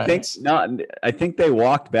I think they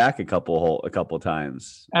walked back a couple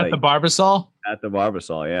times at the Barbasol. At the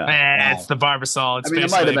Barbasol, yeah. It's the Barbasol.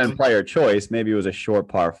 It might have been player choice. Maybe it was a short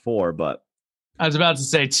par 4, but I was about to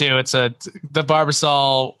say too. It's the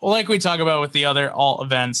Barbasol, like we talk about with the other alt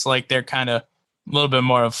events. Like they're kind of a little bit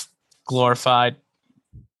more of glorified,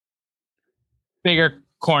 bigger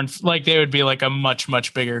corn. Like they would be like a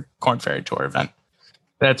much bigger Corn Ferry Tour event.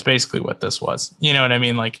 That's basically what this was. You know what I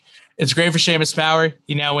mean? Like it's great for Seamus Power.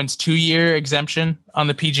 He now wins 2-year exemption on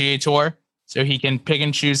the PGA Tour, so he can pick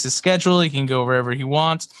and choose his schedule. He can go wherever he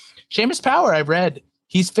wants. Seamus Power, I read,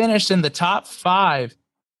 he's finished in the top 10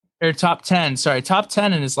 in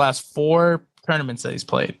his last 4 tournaments that he's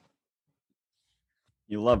played.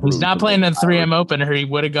 You love. He's not playing in the 3M Open, or he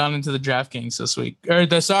would have gone into the DraftKings this week. Or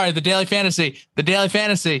the Daily Fantasy. The Daily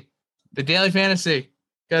Fantasy.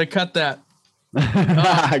 Got to cut that.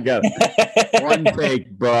 I got it. One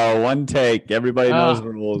take, bro. One take. Everybody knows the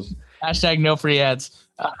rules. Hashtag no free ads.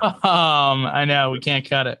 I know we can't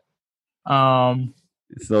cut it.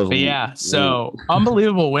 So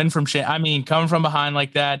unbelievable win from Shane. I mean, coming from behind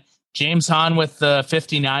like that. James Hahn with the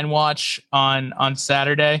 59 watch on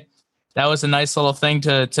Saturday. That was a nice little thing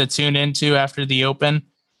to tune into after the Open.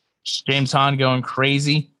 James Hahn going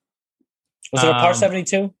crazy. Was it a par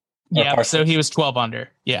 72? Yeah, so he was 12 under.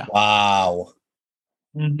 Yeah. Wow.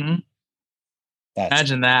 Mm-hmm.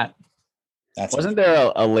 Imagine that. Wasn't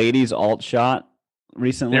there a ladies alt shot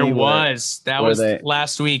recently? There was. That was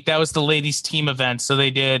last week. That was the ladies team event. So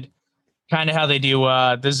they did kind of how they do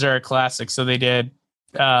the Zurich Classic. So they did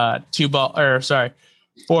 4-ball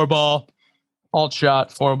alt shot,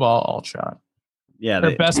 4-ball alt shot. Yeah,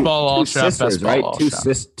 their best ball alt shot, sisters, best ball right? alt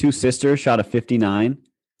shot. Two sisters shot a 59.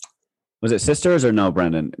 Was it sisters or no,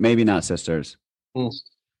 Brendan? Maybe not sisters.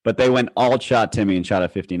 But they went alt shot Timmy and shot a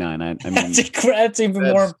 59. I mean,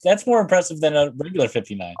 that's more impressive than a regular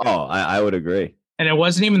 59. Oh, I would agree. And it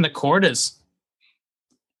wasn't even the quarters.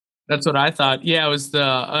 That's what I thought. Yeah, it was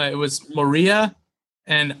it was Maria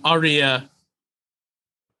and Aria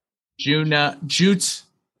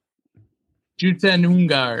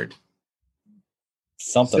Jutenungard.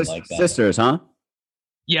 something like that. Sisters, huh?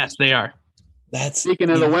 Yes, they are. That's Speaking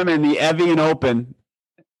of the women, the Evian Open.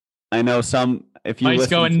 I know some. If you Mike's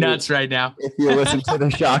listen going to, nuts right now. if you listen to the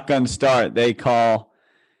shotgun start, they call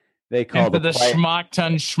And for the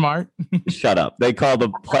schmock-ton schmart. Shut up. They call the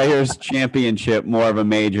Players Championship more of a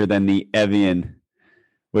major than the Evian,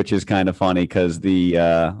 which is kind of funny because the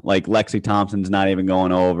like Lexi Thompson's not even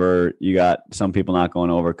going over. You got some people not going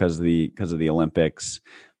over because of the Olympics.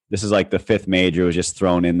 This is like the fifth major. It was just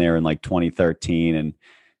thrown in there in like 2013, and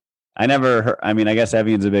I never heard, I mean, I guess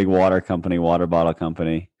Evian's a big water bottle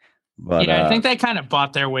company, but yeah, I think they kind of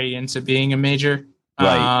bought their way into being a major.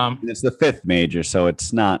 Right. And it's the fifth major, so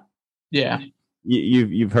it's not. Yeah.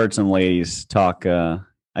 You've heard some ladies talk. I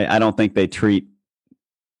don't think they treat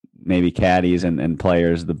maybe caddies and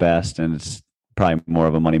players the best, and it's probably more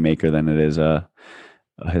of a moneymaker than it is a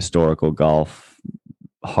historical golf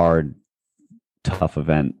hard, tough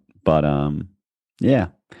event. But yeah,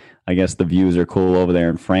 I guess the views are cool over there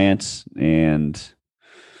in France, and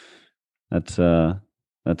that's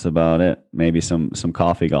about it. Maybe some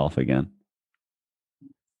coffee golf again.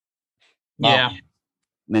 Yeah.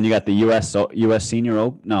 And then you got the U.S. Senior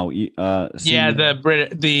Open. No, yeah,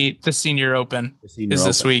 the Senior Open is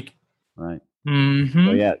this week. Right. Mm-hmm.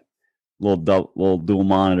 So yeah, little dual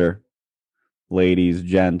monitor, ladies,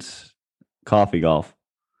 gents, coffee golf.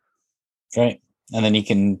 Right. And then you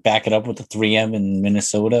can back it up with the 3M in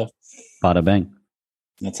Minnesota. Bada bang.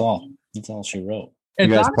 That's all. That's all she wrote.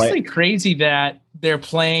 It's honestly crazy that they're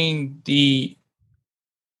playing the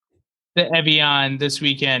Evian this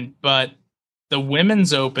weekend, but the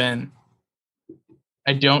Women's Open,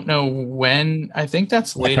 I don't know when. I think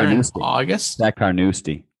that's later in August. Zach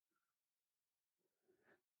Carnoustie.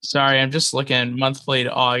 Sorry, I'm just looking. Month played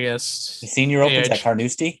August. The Senior Open's at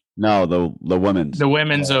Carnoustie? No, the women's. The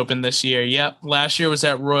Women's Open this year. Yep. Last year was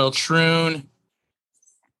at Royal Troon.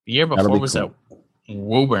 The year before was at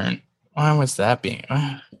Woburn. Why was that being?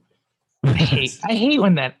 I hate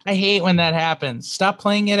when that happens. Stop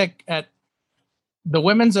playing it at the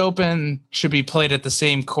Women's Open should be played at the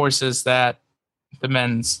same courses that the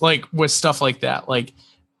men's, like with stuff like that. Like,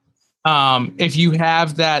 if you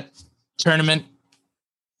have that tournament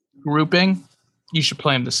grouping, you should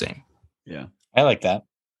play them the same. Yeah, I like that.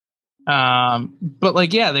 But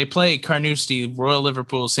like, yeah, they play Carnoustie, Royal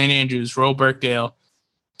Liverpool, St. Andrews, Royal Birkdale,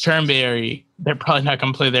 Turnberry. They're probably not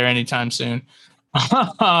going to play there anytime soon.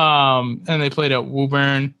 And they played at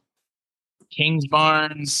Woburn, Kings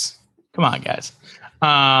Barnes. Come on, guys.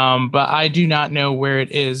 But I do not know where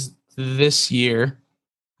it is this year,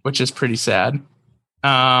 which is pretty sad.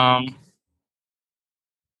 But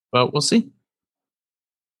we'll see.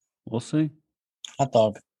 We'll see. Hot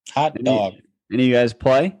dog. Any of you guys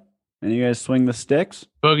play? Any of you guys swing the sticks?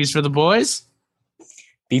 Bogeys for the boys?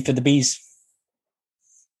 Beef for the bees.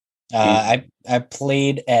 I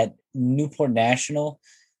played at Newport National.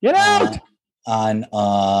 Get out! On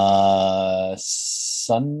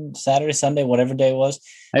Saturday, Sunday, whatever day it was.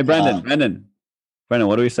 Hey, Brendan,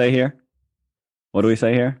 what do we say here? What do we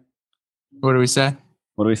say here? What do we say?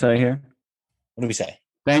 What do we say?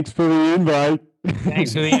 Thanks for the invite.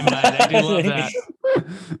 Thanks for the invite. I do love that.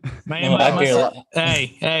 My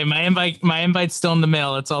invite my invite's still in the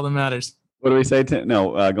mail. That's all that matters. What do we say, Tim?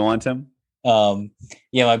 No, go on, Tim.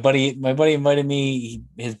 Yeah, my buddy invited me.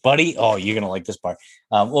 His buddy. Oh, you're gonna like this part.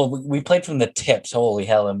 Well, we played from the tips. Holy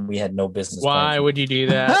hell, and we had no business. Why would you do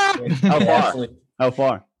that? How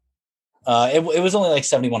far? It was only like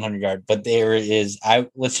 7,100 yards, but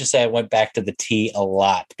let's just say I went back to the tee a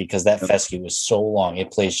lot because that fescue was so long. It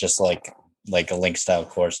plays just like a link style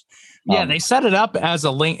course. Yeah, they set it up as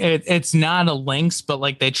a link. It's not a links, but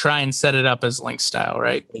like they try and set it up as link style,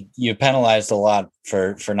 right? You penalized a lot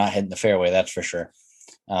for not hitting the fairway, that's for sure.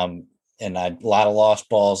 And a lot of lost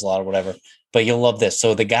balls, a lot of whatever. But you'll love this.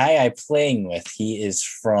 So the guy I'm playing with, he is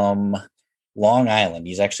from Long Island.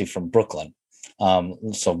 He's actually from Brooklyn.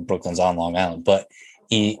 So Brooklyn's on Long Island, but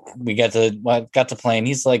we got to play, and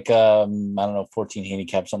he's like I don't know, 14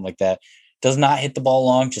 handicap, something like that. Does not hit the ball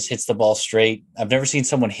long, just hits the ball straight. I've never seen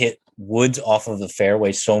someone hit woods off of the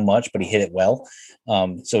fairway so much, but he hit it well.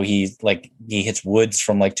 So he hits woods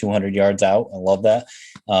from like 200 yards out. I love that.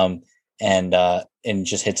 And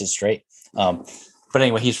just hits it straight. But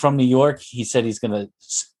anyway, he's from New York. He said he's going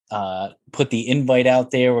to put the invite out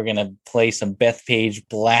there. We're going to play some Bethpage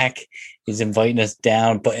Black. He's inviting us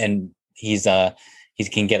down, he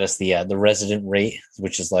can get us the resident rate,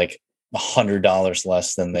 which is like $100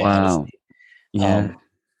 less than they wow.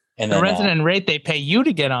 And the resident rate they pay you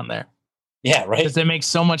to get on there. Yeah, right. Because they make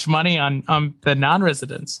so much money on the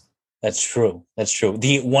non-residents. That's true.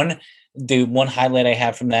 The The one highlight I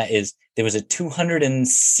have from that is there was a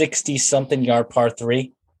 260 something yard par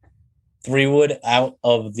 3-wood out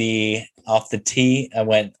off the tee. I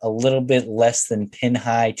went a little bit less than pin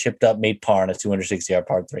high, chipped up, made par on a 260 yard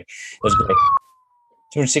par 3. It was great.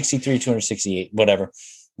 263, 268, whatever.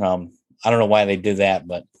 I don't know why they did that,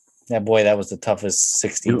 but that was the toughest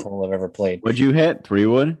 16th hole I've ever played. Would you hit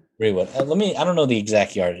 3-wood? 3-wood. I don't know the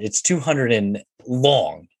exact yard. It's 200 and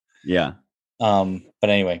long. Yeah. But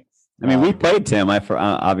anyway. I mean, we played, Tim.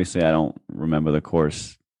 Obviously I don't remember the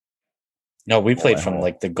course. No, we played from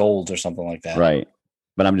like the Gold or something like that. Right.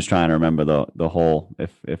 But I'm just trying to remember the hole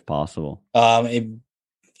if possible.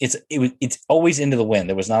 It's always into the wind.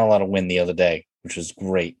 There was not a lot of wind the other day, which was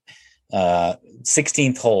great.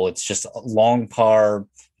 16th hole, it's just a long par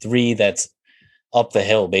 3 that's up the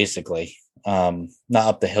hill, basically. Not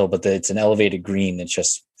up the hill, but it's an elevated green. It's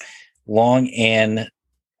just long and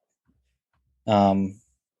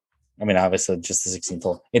obviously just the 16th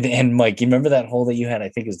hole. And Mike, you remember that hole that you had? I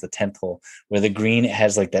think it was the 10th hole, where the green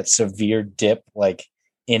has like that severe dip like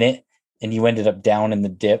in it, and you ended up down in the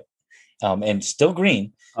dip, and still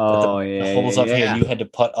green. The holes up here, and you had to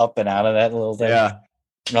putt up and out of that little thing. Yeah.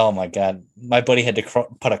 Oh my God, my buddy had to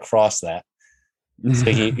putt across that.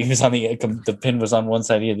 So he was on the pin was on one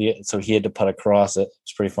side of so he had to putt across it.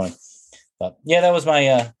 It's pretty funny. But yeah, that was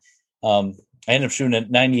my I ended up shooting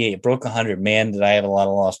at 98. It broke 100. Man, did I have a lot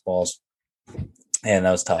of lost balls. And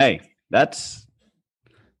that was tough. Hey, that's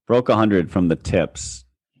broke 100 from the tips.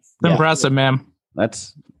 Impressive, man.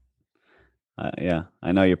 That's, yeah.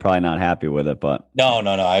 I know you're probably not happy with it, but. No.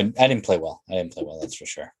 I didn't play well. That's for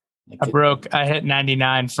sure. I hit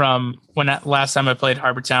 99 from last time I played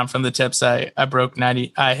Harbortown from the tips. I broke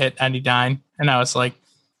 90. I hit 99, and I was like,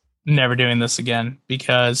 never doing this again,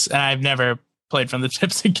 because I've never played from the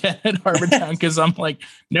tips again at Harbortown, because I'm like,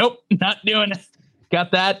 nope, not doing it.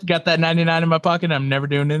 Got that 99 in my pocket. I'm never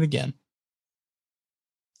doing it again.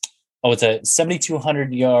 Oh, it's a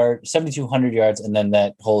 7,200 yards, and then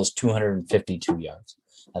that hole is 252 yards.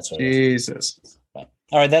 That's what Jesus. It is. But,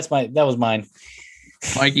 all right, that was mine.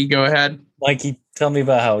 Mikey, go ahead. Mikey, tell me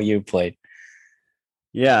about how you played.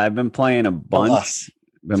 Yeah, I've been playing a bunch.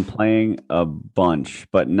 But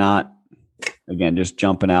not, again, just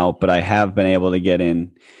jumping out. But I have been able to get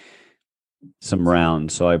in some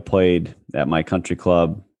rounds. So I played at my country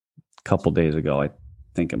club a couple days ago. I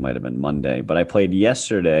think it might have been Monday. But I played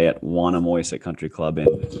yesterday at Wannamoisa Country Club in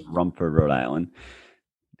Rumford, Rhode Island.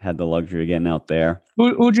 Had the luxury of getting out there.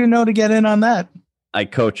 Who'd you know to get in on that? I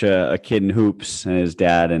coach a kid in hoops, and his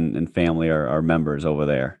dad and family are members over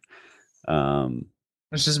there. I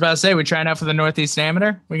was just about to say, we're trying out for the Northeast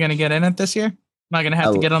Amateur. We're going to get in it this year. Am I going to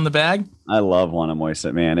have to get on the bag? I love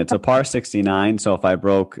Wannamoisa, man. It's a par 69. So if I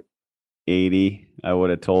broke 80, I would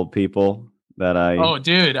have told people that I. Oh,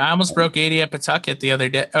 dude, I almost broke 80 at Pawtucket the other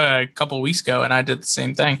day, a couple of weeks ago, and I did the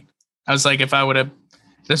same thing. I was like, this would have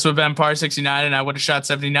been par 69, and I would have shot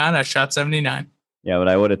 79. I shot 79. Yeah, but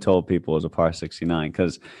I would have told people it was a par 69,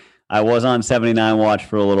 because I was on 79 watch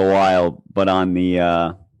for a little while, but on the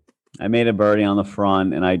I made a birdie on the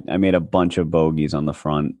front, and I made a bunch of bogeys on the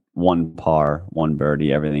front. 1 par, 1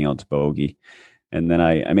 birdie, everything else bogey. And then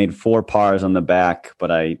I made 4 pars on the back,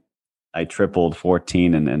 but I tripled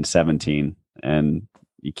 14 and 17, and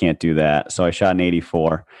you can't do that. So I shot an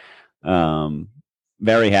 84.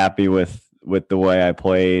 Very happy with the way I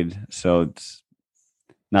played. So it's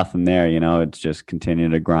nothing there, it's just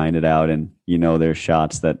continuing to grind it out. And, there's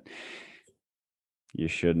shots that you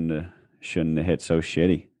shouldn't have hit so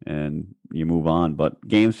shitty, and you move on. But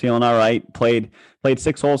game's feeling all right. Played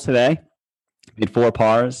 6 holes today, made 4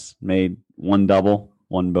 pars, made 1 double,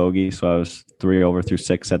 1 bogey. So I was 3 over through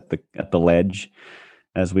 6 at the ledge,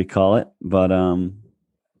 as we call it. But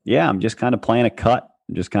yeah, I'm just kind of playing a cut,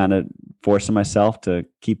 just kind of forcing myself to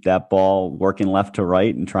keep that ball working left to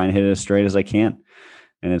right and trying to hit it as straight as I can.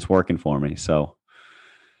 And it's working for me. So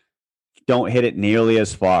don't hit it nearly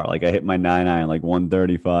as far. Like I hit my 9-iron like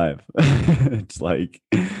 135. It's like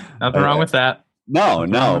nothing wrong with that. No.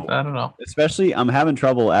 I don't know. Especially I'm having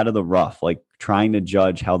trouble out of the rough, like trying to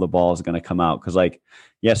judge how the ball is going to come out. Cause like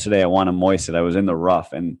yesterday I want to moist it. I was in the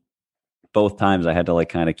rough, and both times I had to like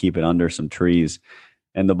kind of keep it under some trees,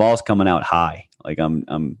 and the ball's coming out high. Like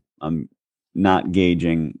I'm not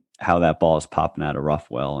gauging how that ball is popping out of rough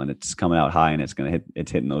well, and it's coming out high, and it's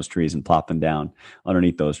hitting those trees and plopping down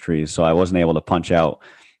underneath those trees. So I wasn't able to punch out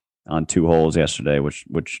on 2 holes yesterday, which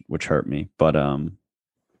hurt me. But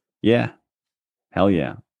yeah, hell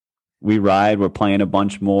yeah, we ride. We're playing a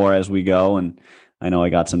bunch more as we go, and I know I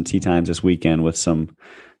got some tee times this weekend with some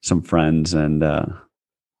friends, and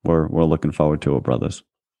we're looking forward to it, brothers.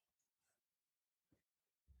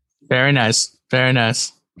 Very nice. Very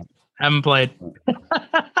nice. Haven't played. You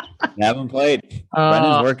haven't played.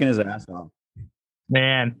 Brendan's working his ass off.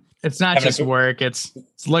 Man, it's not just work. It's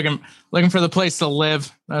looking for the place to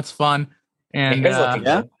live. That's fun. And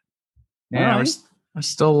Yeah, we're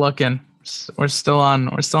still looking. We're still on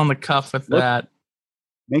the cuff with that.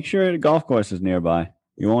 Make sure the golf course is nearby.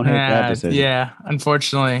 You won't hate that decision. Yeah,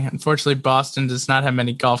 unfortunately, Boston does not have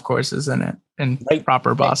many golf courses in it,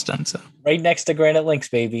 proper Boston. So right next to Granite Links,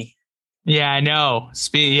 baby. Yeah, I know.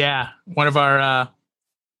 One of our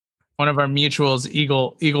mutuals,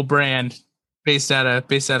 Eagle Brand, based out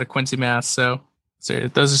of Quincy, Mass. So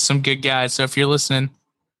those are some good guys. So if you're listening,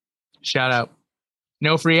 shout out.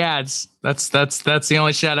 No free ads. That's the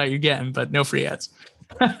only shout out you're getting, but no free ads.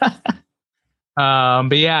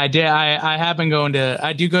 But yeah, I have been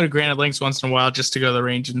I do go to Granite Links once in a while just to go to the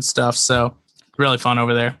range and stuff. So it's really fun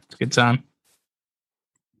over there. It's a good time.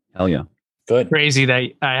 Hell yeah. Good. Crazy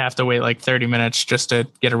that I have to wait like 30 minutes just to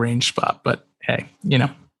get a range spot, but hey,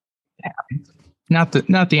 not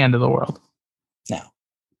the end of the world. No.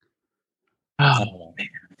 Oh, man.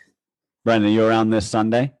 Brendan, you around this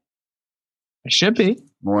Sunday? I should be.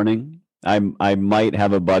 Morning. I might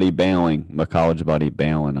have a my college buddy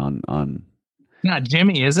bailing on. Not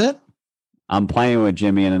Jimmy, is it? I'm playing with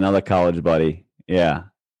Jimmy and another college buddy. Yeah,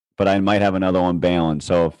 but I might have another one bailing.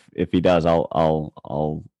 So if he does,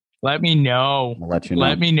 I'll let me know. I'll let you know.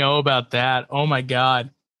 Let me know about that. Oh my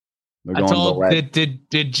God.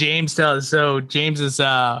 Did James tell? So James is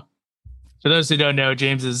for those who don't know,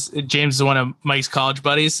 James is one of Mike's college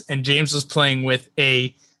buddies, and James was playing with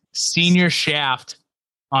a senior shaft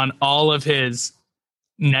on all of his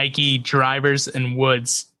Nike drivers and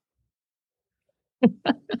woods.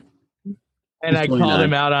 And I called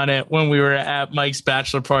him out on it when we were at Mike's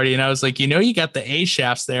bachelor party, and I was like, you got the A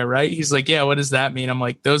shafts there, right? He's like, yeah, what does that mean? I'm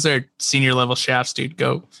like, those are senior level shafts, dude.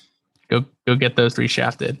 Go get those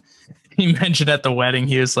reshafted. He mentioned at the wedding,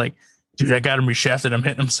 he was like, dude, I got him reshafted. I'm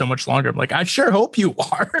hitting him so much longer. I'm like, I sure hope you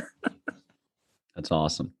are. That's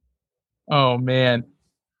awesome. Oh man.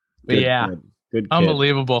 But good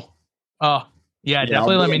unbelievable. Oh yeah,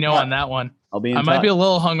 definitely let me know on that one. I might be a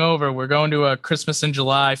little hungover. We're going to a Christmas in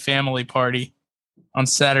July family party on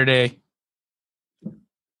Saturday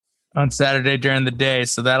during the day.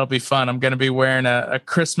 So that'll be fun. I'm going to be wearing a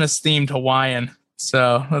Christmas themed Hawaiian.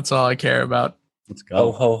 So that's all I care about. Let's go.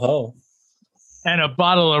 Ho, ho, ho. And a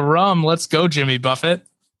bottle of rum. Let's go, Jimmy Buffett.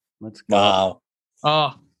 Let's go. Wow.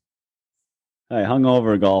 Oh. Hey,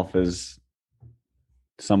 hungover golf is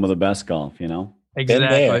some of the best golf,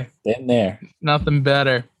 Exactly. Been there. Nothing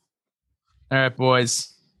better. All right,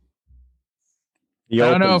 boys. I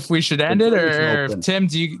don't know if we should end it or if, Tim,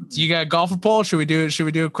 do you got a golfer poll? Should we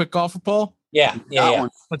do a quick golfer poll? Yeah.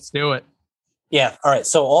 Let's do it. Yeah. All right.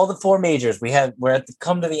 So all the four majors we're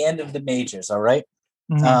come to the end of the majors. All right.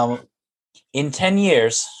 Mm-hmm. In 10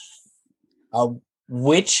 years,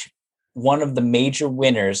 which one of the major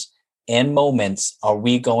winners and moments are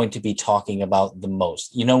we going to be talking about the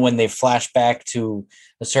most? When they flash back to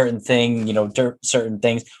a certain thing, certain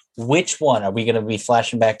things. Which one are we going to be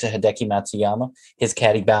flashing back to? Hideki Matsuyama, his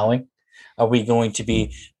caddy bowing? Are we going to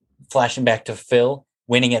be flashing back to Phil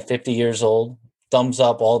winning at 50 years old, thumbs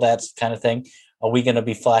up, all that kind of thing? Are we going to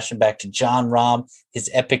be flashing back to John Rahm, his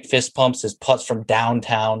epic fist pumps, his putts from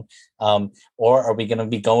downtown? Or are we going to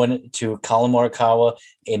be going to Colin Morikawa,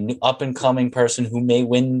 an up-and-coming person who may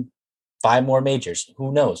win 5 more majors?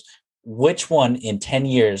 Who knows? Which one in 10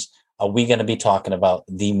 years are we going to be talking about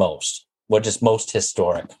the most? What is most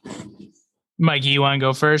historic? Mikey, you want to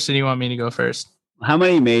go first or do you want me to go first? How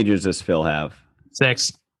many majors does Phil have?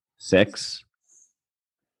 6. 6?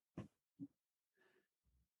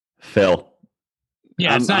 Phil.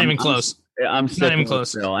 Yeah, it's not even close. I'm not even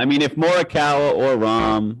close. Phil. I mean, if Morikawa or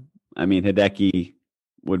Rahm, Hideki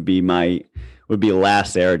would be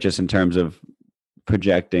last there just in terms of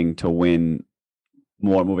projecting to win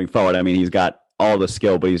more moving forward. I mean, he's got all the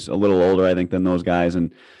skill, but he's a little older, I think, than those guys,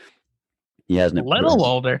 and he hasn't. A little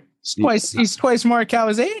older. He's twice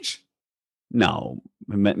Morikawa's age. No,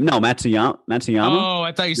 Matsuyama. Oh,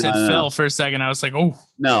 I thought you said Phil for a second. I was like, oh.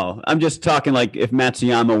 No, I'm just talking like if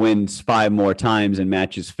Matsuyama wins 5 more times and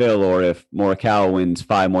matches Phil, or if Morikawa wins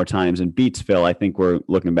 5 more times and beats Phil. I think we're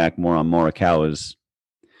looking back more on Morikawa's.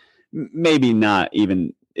 Maybe not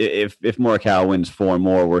even if Morikawa wins 4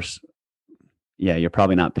 more. You're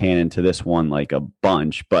probably not paying into this one like a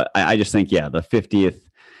bunch. But I just think the 50th,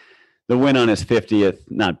 the win on his 50th,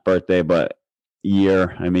 not birthday, but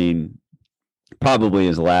year. I mean, probably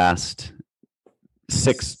his last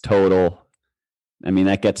 6 total. I mean,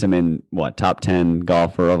 that gets him in top 10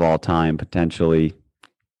 golfer of all time, potentially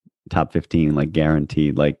top 15, like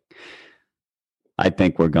guaranteed. Like I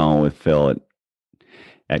think we're going with Phil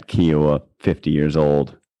at Kiowa, 50 years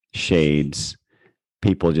old, shades,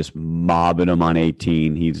 people just mobbing him on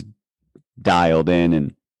 18. He's dialed in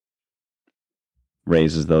and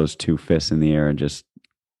raises those two fists in the air and just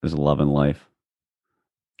is loving life.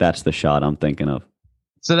 That's the shot I'm thinking of.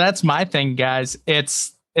 So that's my thing, guys.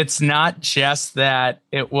 It's not just that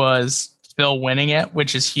it was Phil winning it,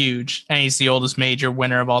 which is huge, and he's the oldest major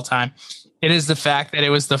winner of all time. It is the fact that it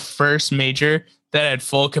was the first major that had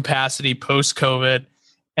full capacity post-COVID,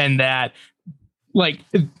 and that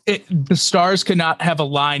the stars could not have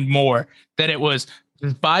aligned more. That it was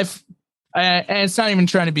by, and it's not even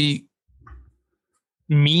trying to be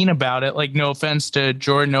mean about it. Like, no offense to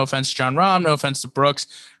Jordan, no offense to John Rahm, no offense to Brooks.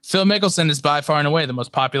 Phil Mickelson is by far and away the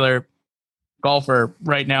most popular golfer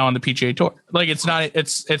right now on the PGA Tour. Like, it's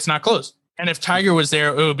not close. And if Tiger was there,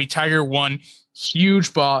 it would be Tiger 1,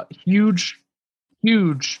 huge ball, huge,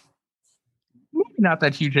 not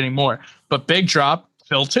that huge anymore, but big drop,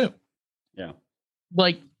 Phil 2. Yeah.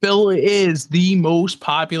 Like, Phil is the most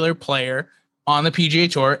popular player on the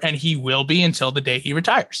PGA Tour, and he will be until the day he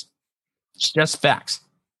retires. It's just facts.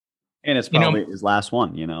 And it's probably his last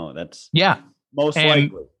one, that's most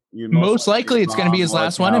likely. Most likely it's going to be his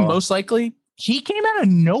last one, and most likely he came out of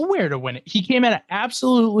nowhere to win it. He came out of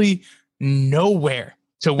absolutely nowhere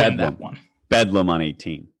to win that one. Bedlam on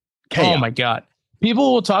 18. Chaos. Oh my God.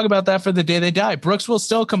 People will talk about that for the day they die. Brooks will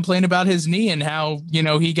still complain about his knee and how,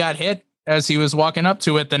 he got hit as he was walking up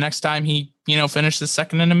to it. The next time he, finished the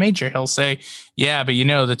second in a major, he'll say, yeah, but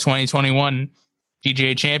the 2021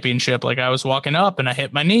 PGA Championship, like, I was walking up and I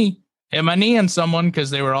hit my knee on someone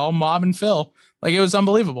because they were all mobbing Phil. Like, it was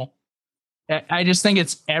unbelievable. I just think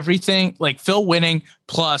it's everything, like Phil winning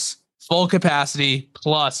plus full capacity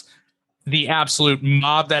plus the absolute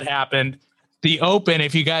mob that happened. The Open,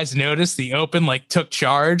 if you guys noticed, the Open took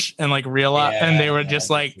charge and realized, and they were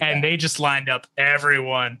just and they just lined up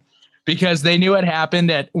everyone because they knew what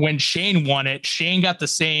happened when Shane won it. Shane got the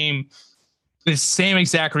same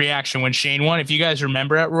exact reaction when Shane won. If you guys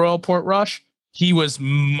remember at Royal Portrush, he was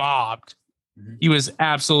mobbed. Mm-hmm. He was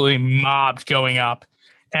absolutely mobbed going up.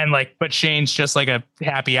 And but Shane's just like a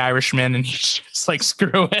happy Irishman, and he's just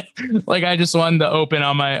screw it. I just won the Open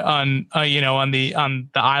on the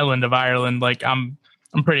island of Ireland. I'm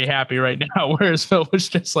pretty happy right now. Whereas Phil was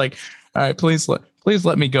just all right, please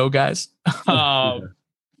let me go, guys. I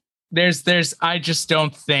just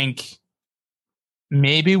don't think.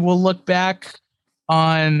 Maybe we'll look back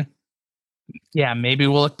on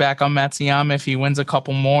Matsuyama if he wins a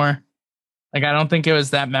couple more. I don't think it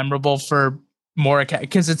was that memorable for Morikawa,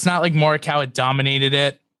 because it's not like Morikawa dominated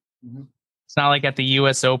it. Mm-hmm. It's not like at the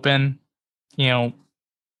US Open, John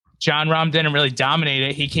Rahm didn't really dominate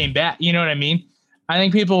it. He came back. You know what I mean? I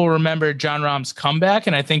think people will remember John Rahm's comeback,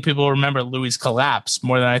 and I think people will remember Louis' collapse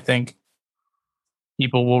more than I think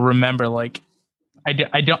people will remember.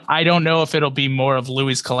 I don't know if it'll be more of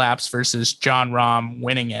Louis' collapse versus John Rahm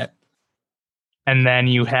winning it. And then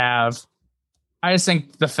you have, I just think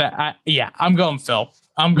I'm going Phil.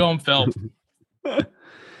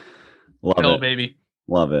 Love Phil, it, baby.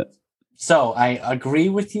 Love it. So I agree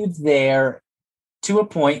with you there to a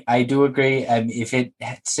point. I do agree. If it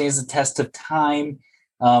stands the test of time,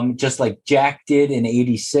 just like Jack did in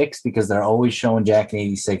 '86, because they're always showing Jack in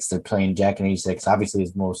 '86. They're playing Jack in '86. Obviously,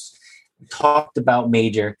 his most talked about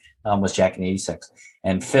major was Jack in '86,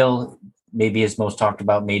 and Phil, maybe his most talked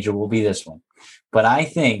about major will be this one. But I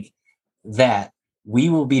think that we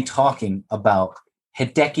will be talking about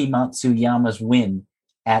Hideki Matsuyama's win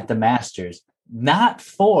at the Masters, not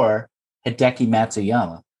for Hideki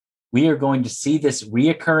Matsuyama. We are going to see this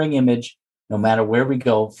reoccurring image no matter where we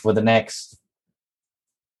go for the next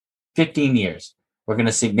 15 years. We're going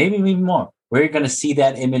to see, maybe even more, we're going to see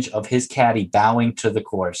that image of his caddy bowing to the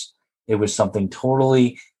course. It was something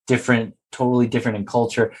totally different in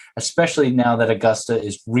culture, especially now that Augusta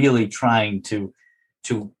is really trying to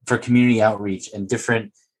for community outreach and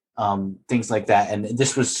different things like that. And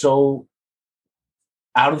this was so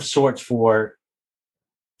out of sorts for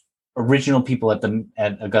original people at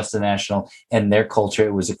Augusta National and their culture.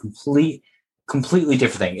 It was a completely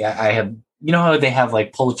different thing. I have, how they have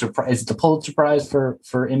Pulitzer Prize, is it the Pulitzer Prize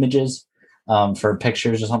for images, for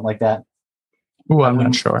pictures or something like that? Ooh, I'm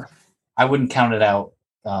not sure. I wouldn't count it out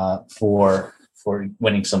for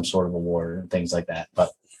winning some sort of award and things like that.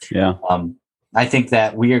 But yeah, I think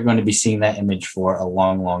that we are going to be seeing that image for a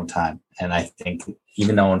long, long time. And I think,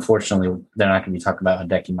 even though unfortunately they're not going to be talking about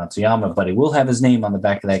Hideki Matsuyama, but he will have his name on the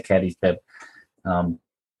back of that caddy's bib.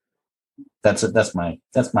 That's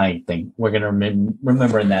my thing. We're going to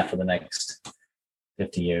remembering that for the next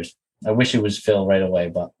 50 years. I wish it was Phil right away,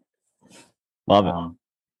 but Love it.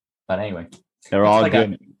 But anyway, they're all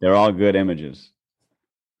good. They're all good images.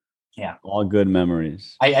 Yeah, all good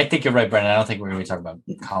memories. I think you're right, Brendan. I don't think we're going to be talking about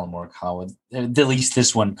Colin Morikawa. At least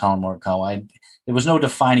this one, Colin Morikawa. There was no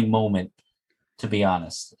defining moment, to be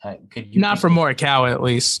honest. Not for Morikawa, at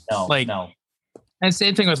least. No. And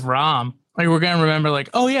same thing with Rahm. Like, we're going to remember, like,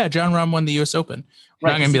 oh, yeah, John Rahm won the U.S. Open.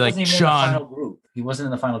 We're not going to be like, Sean. He wasn't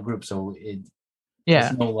in the final group, so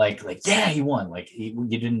there's no yeah, he won. Like, you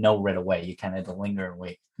didn't know right away. You kind of had to linger and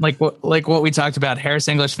wait. Like what we talked about, Harris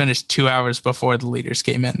English finished 2 hours before the leaders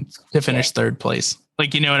came in to finish third place.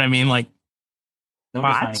 Like, you know what I mean? Like, no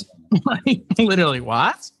what? Like, literally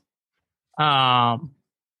what?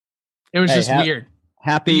 It was just weird.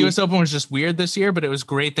 The U.S. Open was just weird this year, but it was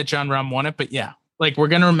great that John Rahm won it. But yeah, like, we're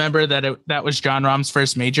gonna remember that was John Rahm's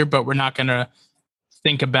first major, but we're not gonna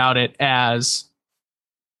think about it as,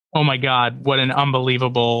 oh my God, what an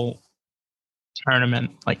unbelievable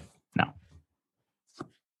tournament. Like, no.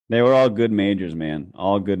 They were all good majors, man.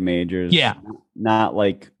 All good majors. Yeah. Not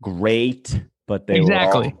like great, but they were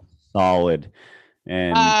all solid.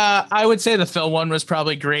 And I would say the Phil one was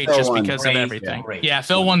probably great just because of everything. Yeah,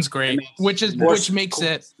 Phil one's great, which makes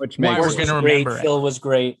it why we're going to remember it. Phil was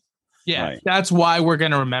great. Yeah, that's why we're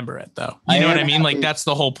going to remember it, though. You know what I mean? Like, that's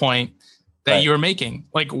the whole point that you were making.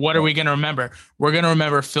 Like, what are we going to remember? We're going to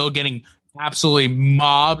remember Phil getting absolutely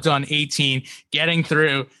mobbed on 18, getting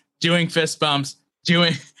through, doing fist bumps,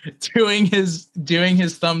 doing his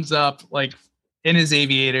thumbs up, like, in his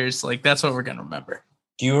aviators. Like, that's what we're going to remember.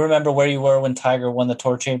 Do you remember where you were when Tiger won the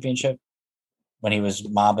Tour Championship? When he was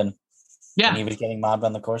mobbing? Yeah. When he was getting mobbed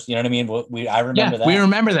on the course? You know what I mean? I remember that. We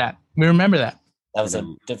remember that. That was a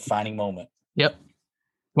defining moment. Yep.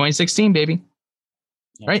 2016, baby.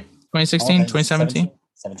 Yep. Right? 2016, 2017?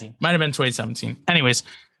 17. Might have been 2017. Anyways,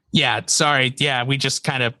 yeah, sorry. Yeah, we just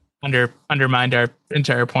kind of undermined our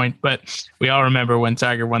entire point, but we all remember when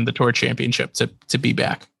Tiger won the Tour Championship to be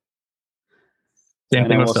back. Same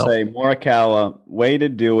thing with Phil. Say Morikawa, way to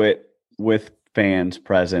do it with fans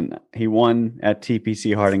present. He won at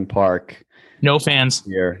TPC Harding Park. No fans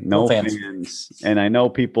here. No fans. And I know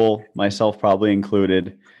people, myself probably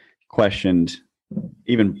included, questioned.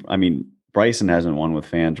 Bryson hasn't won with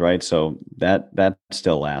fans, right? So that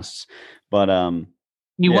still lasts. But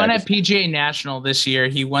he won at PGA National this year.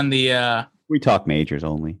 He won the. We talk majors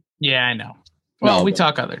only. Yeah, I know. Well, we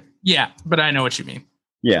talk other. Yeah, but I know what you mean.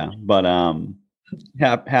 Yeah, but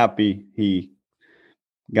happy he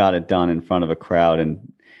got it done in front of a crowd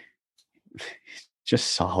and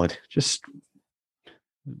just solid, just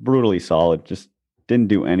brutally solid. Just didn't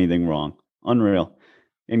do anything wrong. Unreal.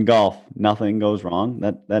 In golf, nothing goes wrong.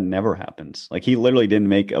 That never happens. Like, he literally didn't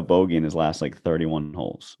make a bogey in his last 31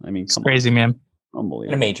 holes. I mean, come crazy, on. Man.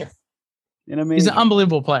 Unbelievable. In a major. He's an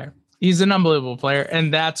unbelievable player.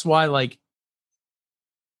 And that's why, like,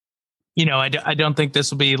 you know, I don't think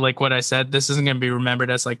this will be like what I said. This isn't going to be remembered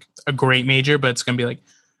as like a great major, but it's going to be like,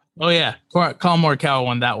 oh yeah, Colin Morikawa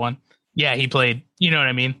won that one. Yeah, he played. You know what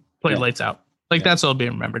I mean? Played lights out. Like, that's what it'll be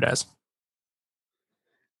remembered as.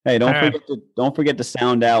 Hey, don't forget to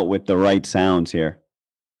sound out with the right sounds here.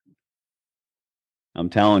 I'm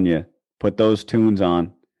telling you, put those tunes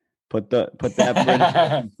on. Put that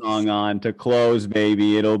British song on to close,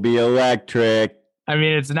 baby. It'll be electric. I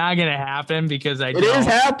mean, it's not going to happen because it is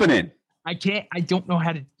happening. I don't know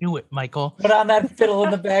how to do it, Michael. Put on that fiddle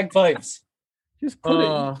and the bagpipes. Just put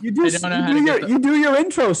it. You do your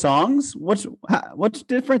intro songs. What's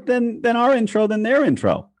different than our intro than their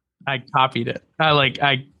intro? I copied it.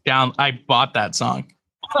 I bought that song.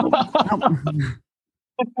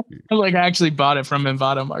 I actually bought it from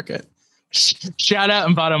Envato Market. Shout out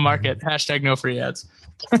Envato Market. # no free ads.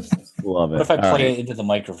 Love it. What if I play it into the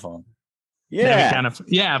microphone? Yeah.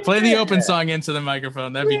 Play the open song into the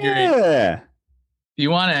microphone. That'd be great. Yeah.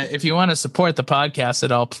 If you want to support the podcast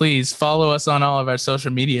at all, please follow us on all of our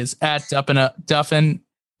social medias at Duffin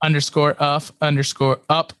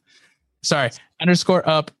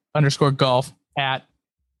 _up golf at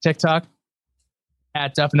TikTok,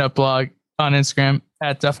 at Duffin Up Blog on Instagram,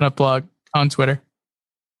 at Duffin Up Blog on Twitter.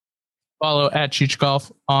 Follow at Cheech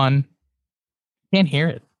Golf on. Can't hear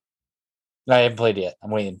it. I haven't played yet.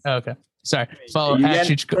 I'm waiting. Oh, okay. Sorry. Follow at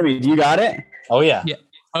Cheech Golf. You got it? Oh yeah.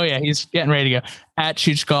 Oh yeah. He's getting ready to go. At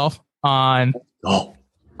Cheech Golf on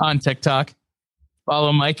TikTok.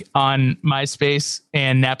 Follow Mike on MySpace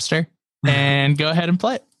and Napster, and go ahead and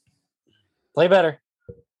play it. Play better.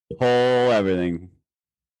 Whole everything.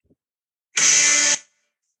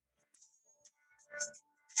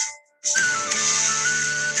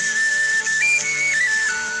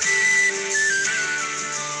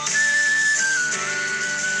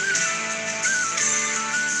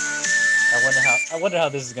 I wonder how I wonder how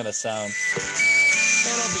this is gonna sound.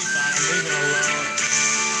 It'll be fine. Leave it alone.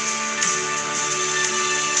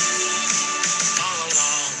 All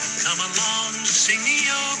along, come along, sing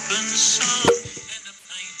the open song. And a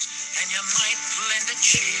pint, and you might lend a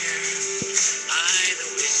cheer. Aye, the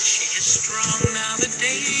wind, she is strong. Now the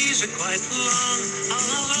days are quite long.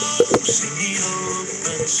 All along, sing the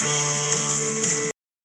open song.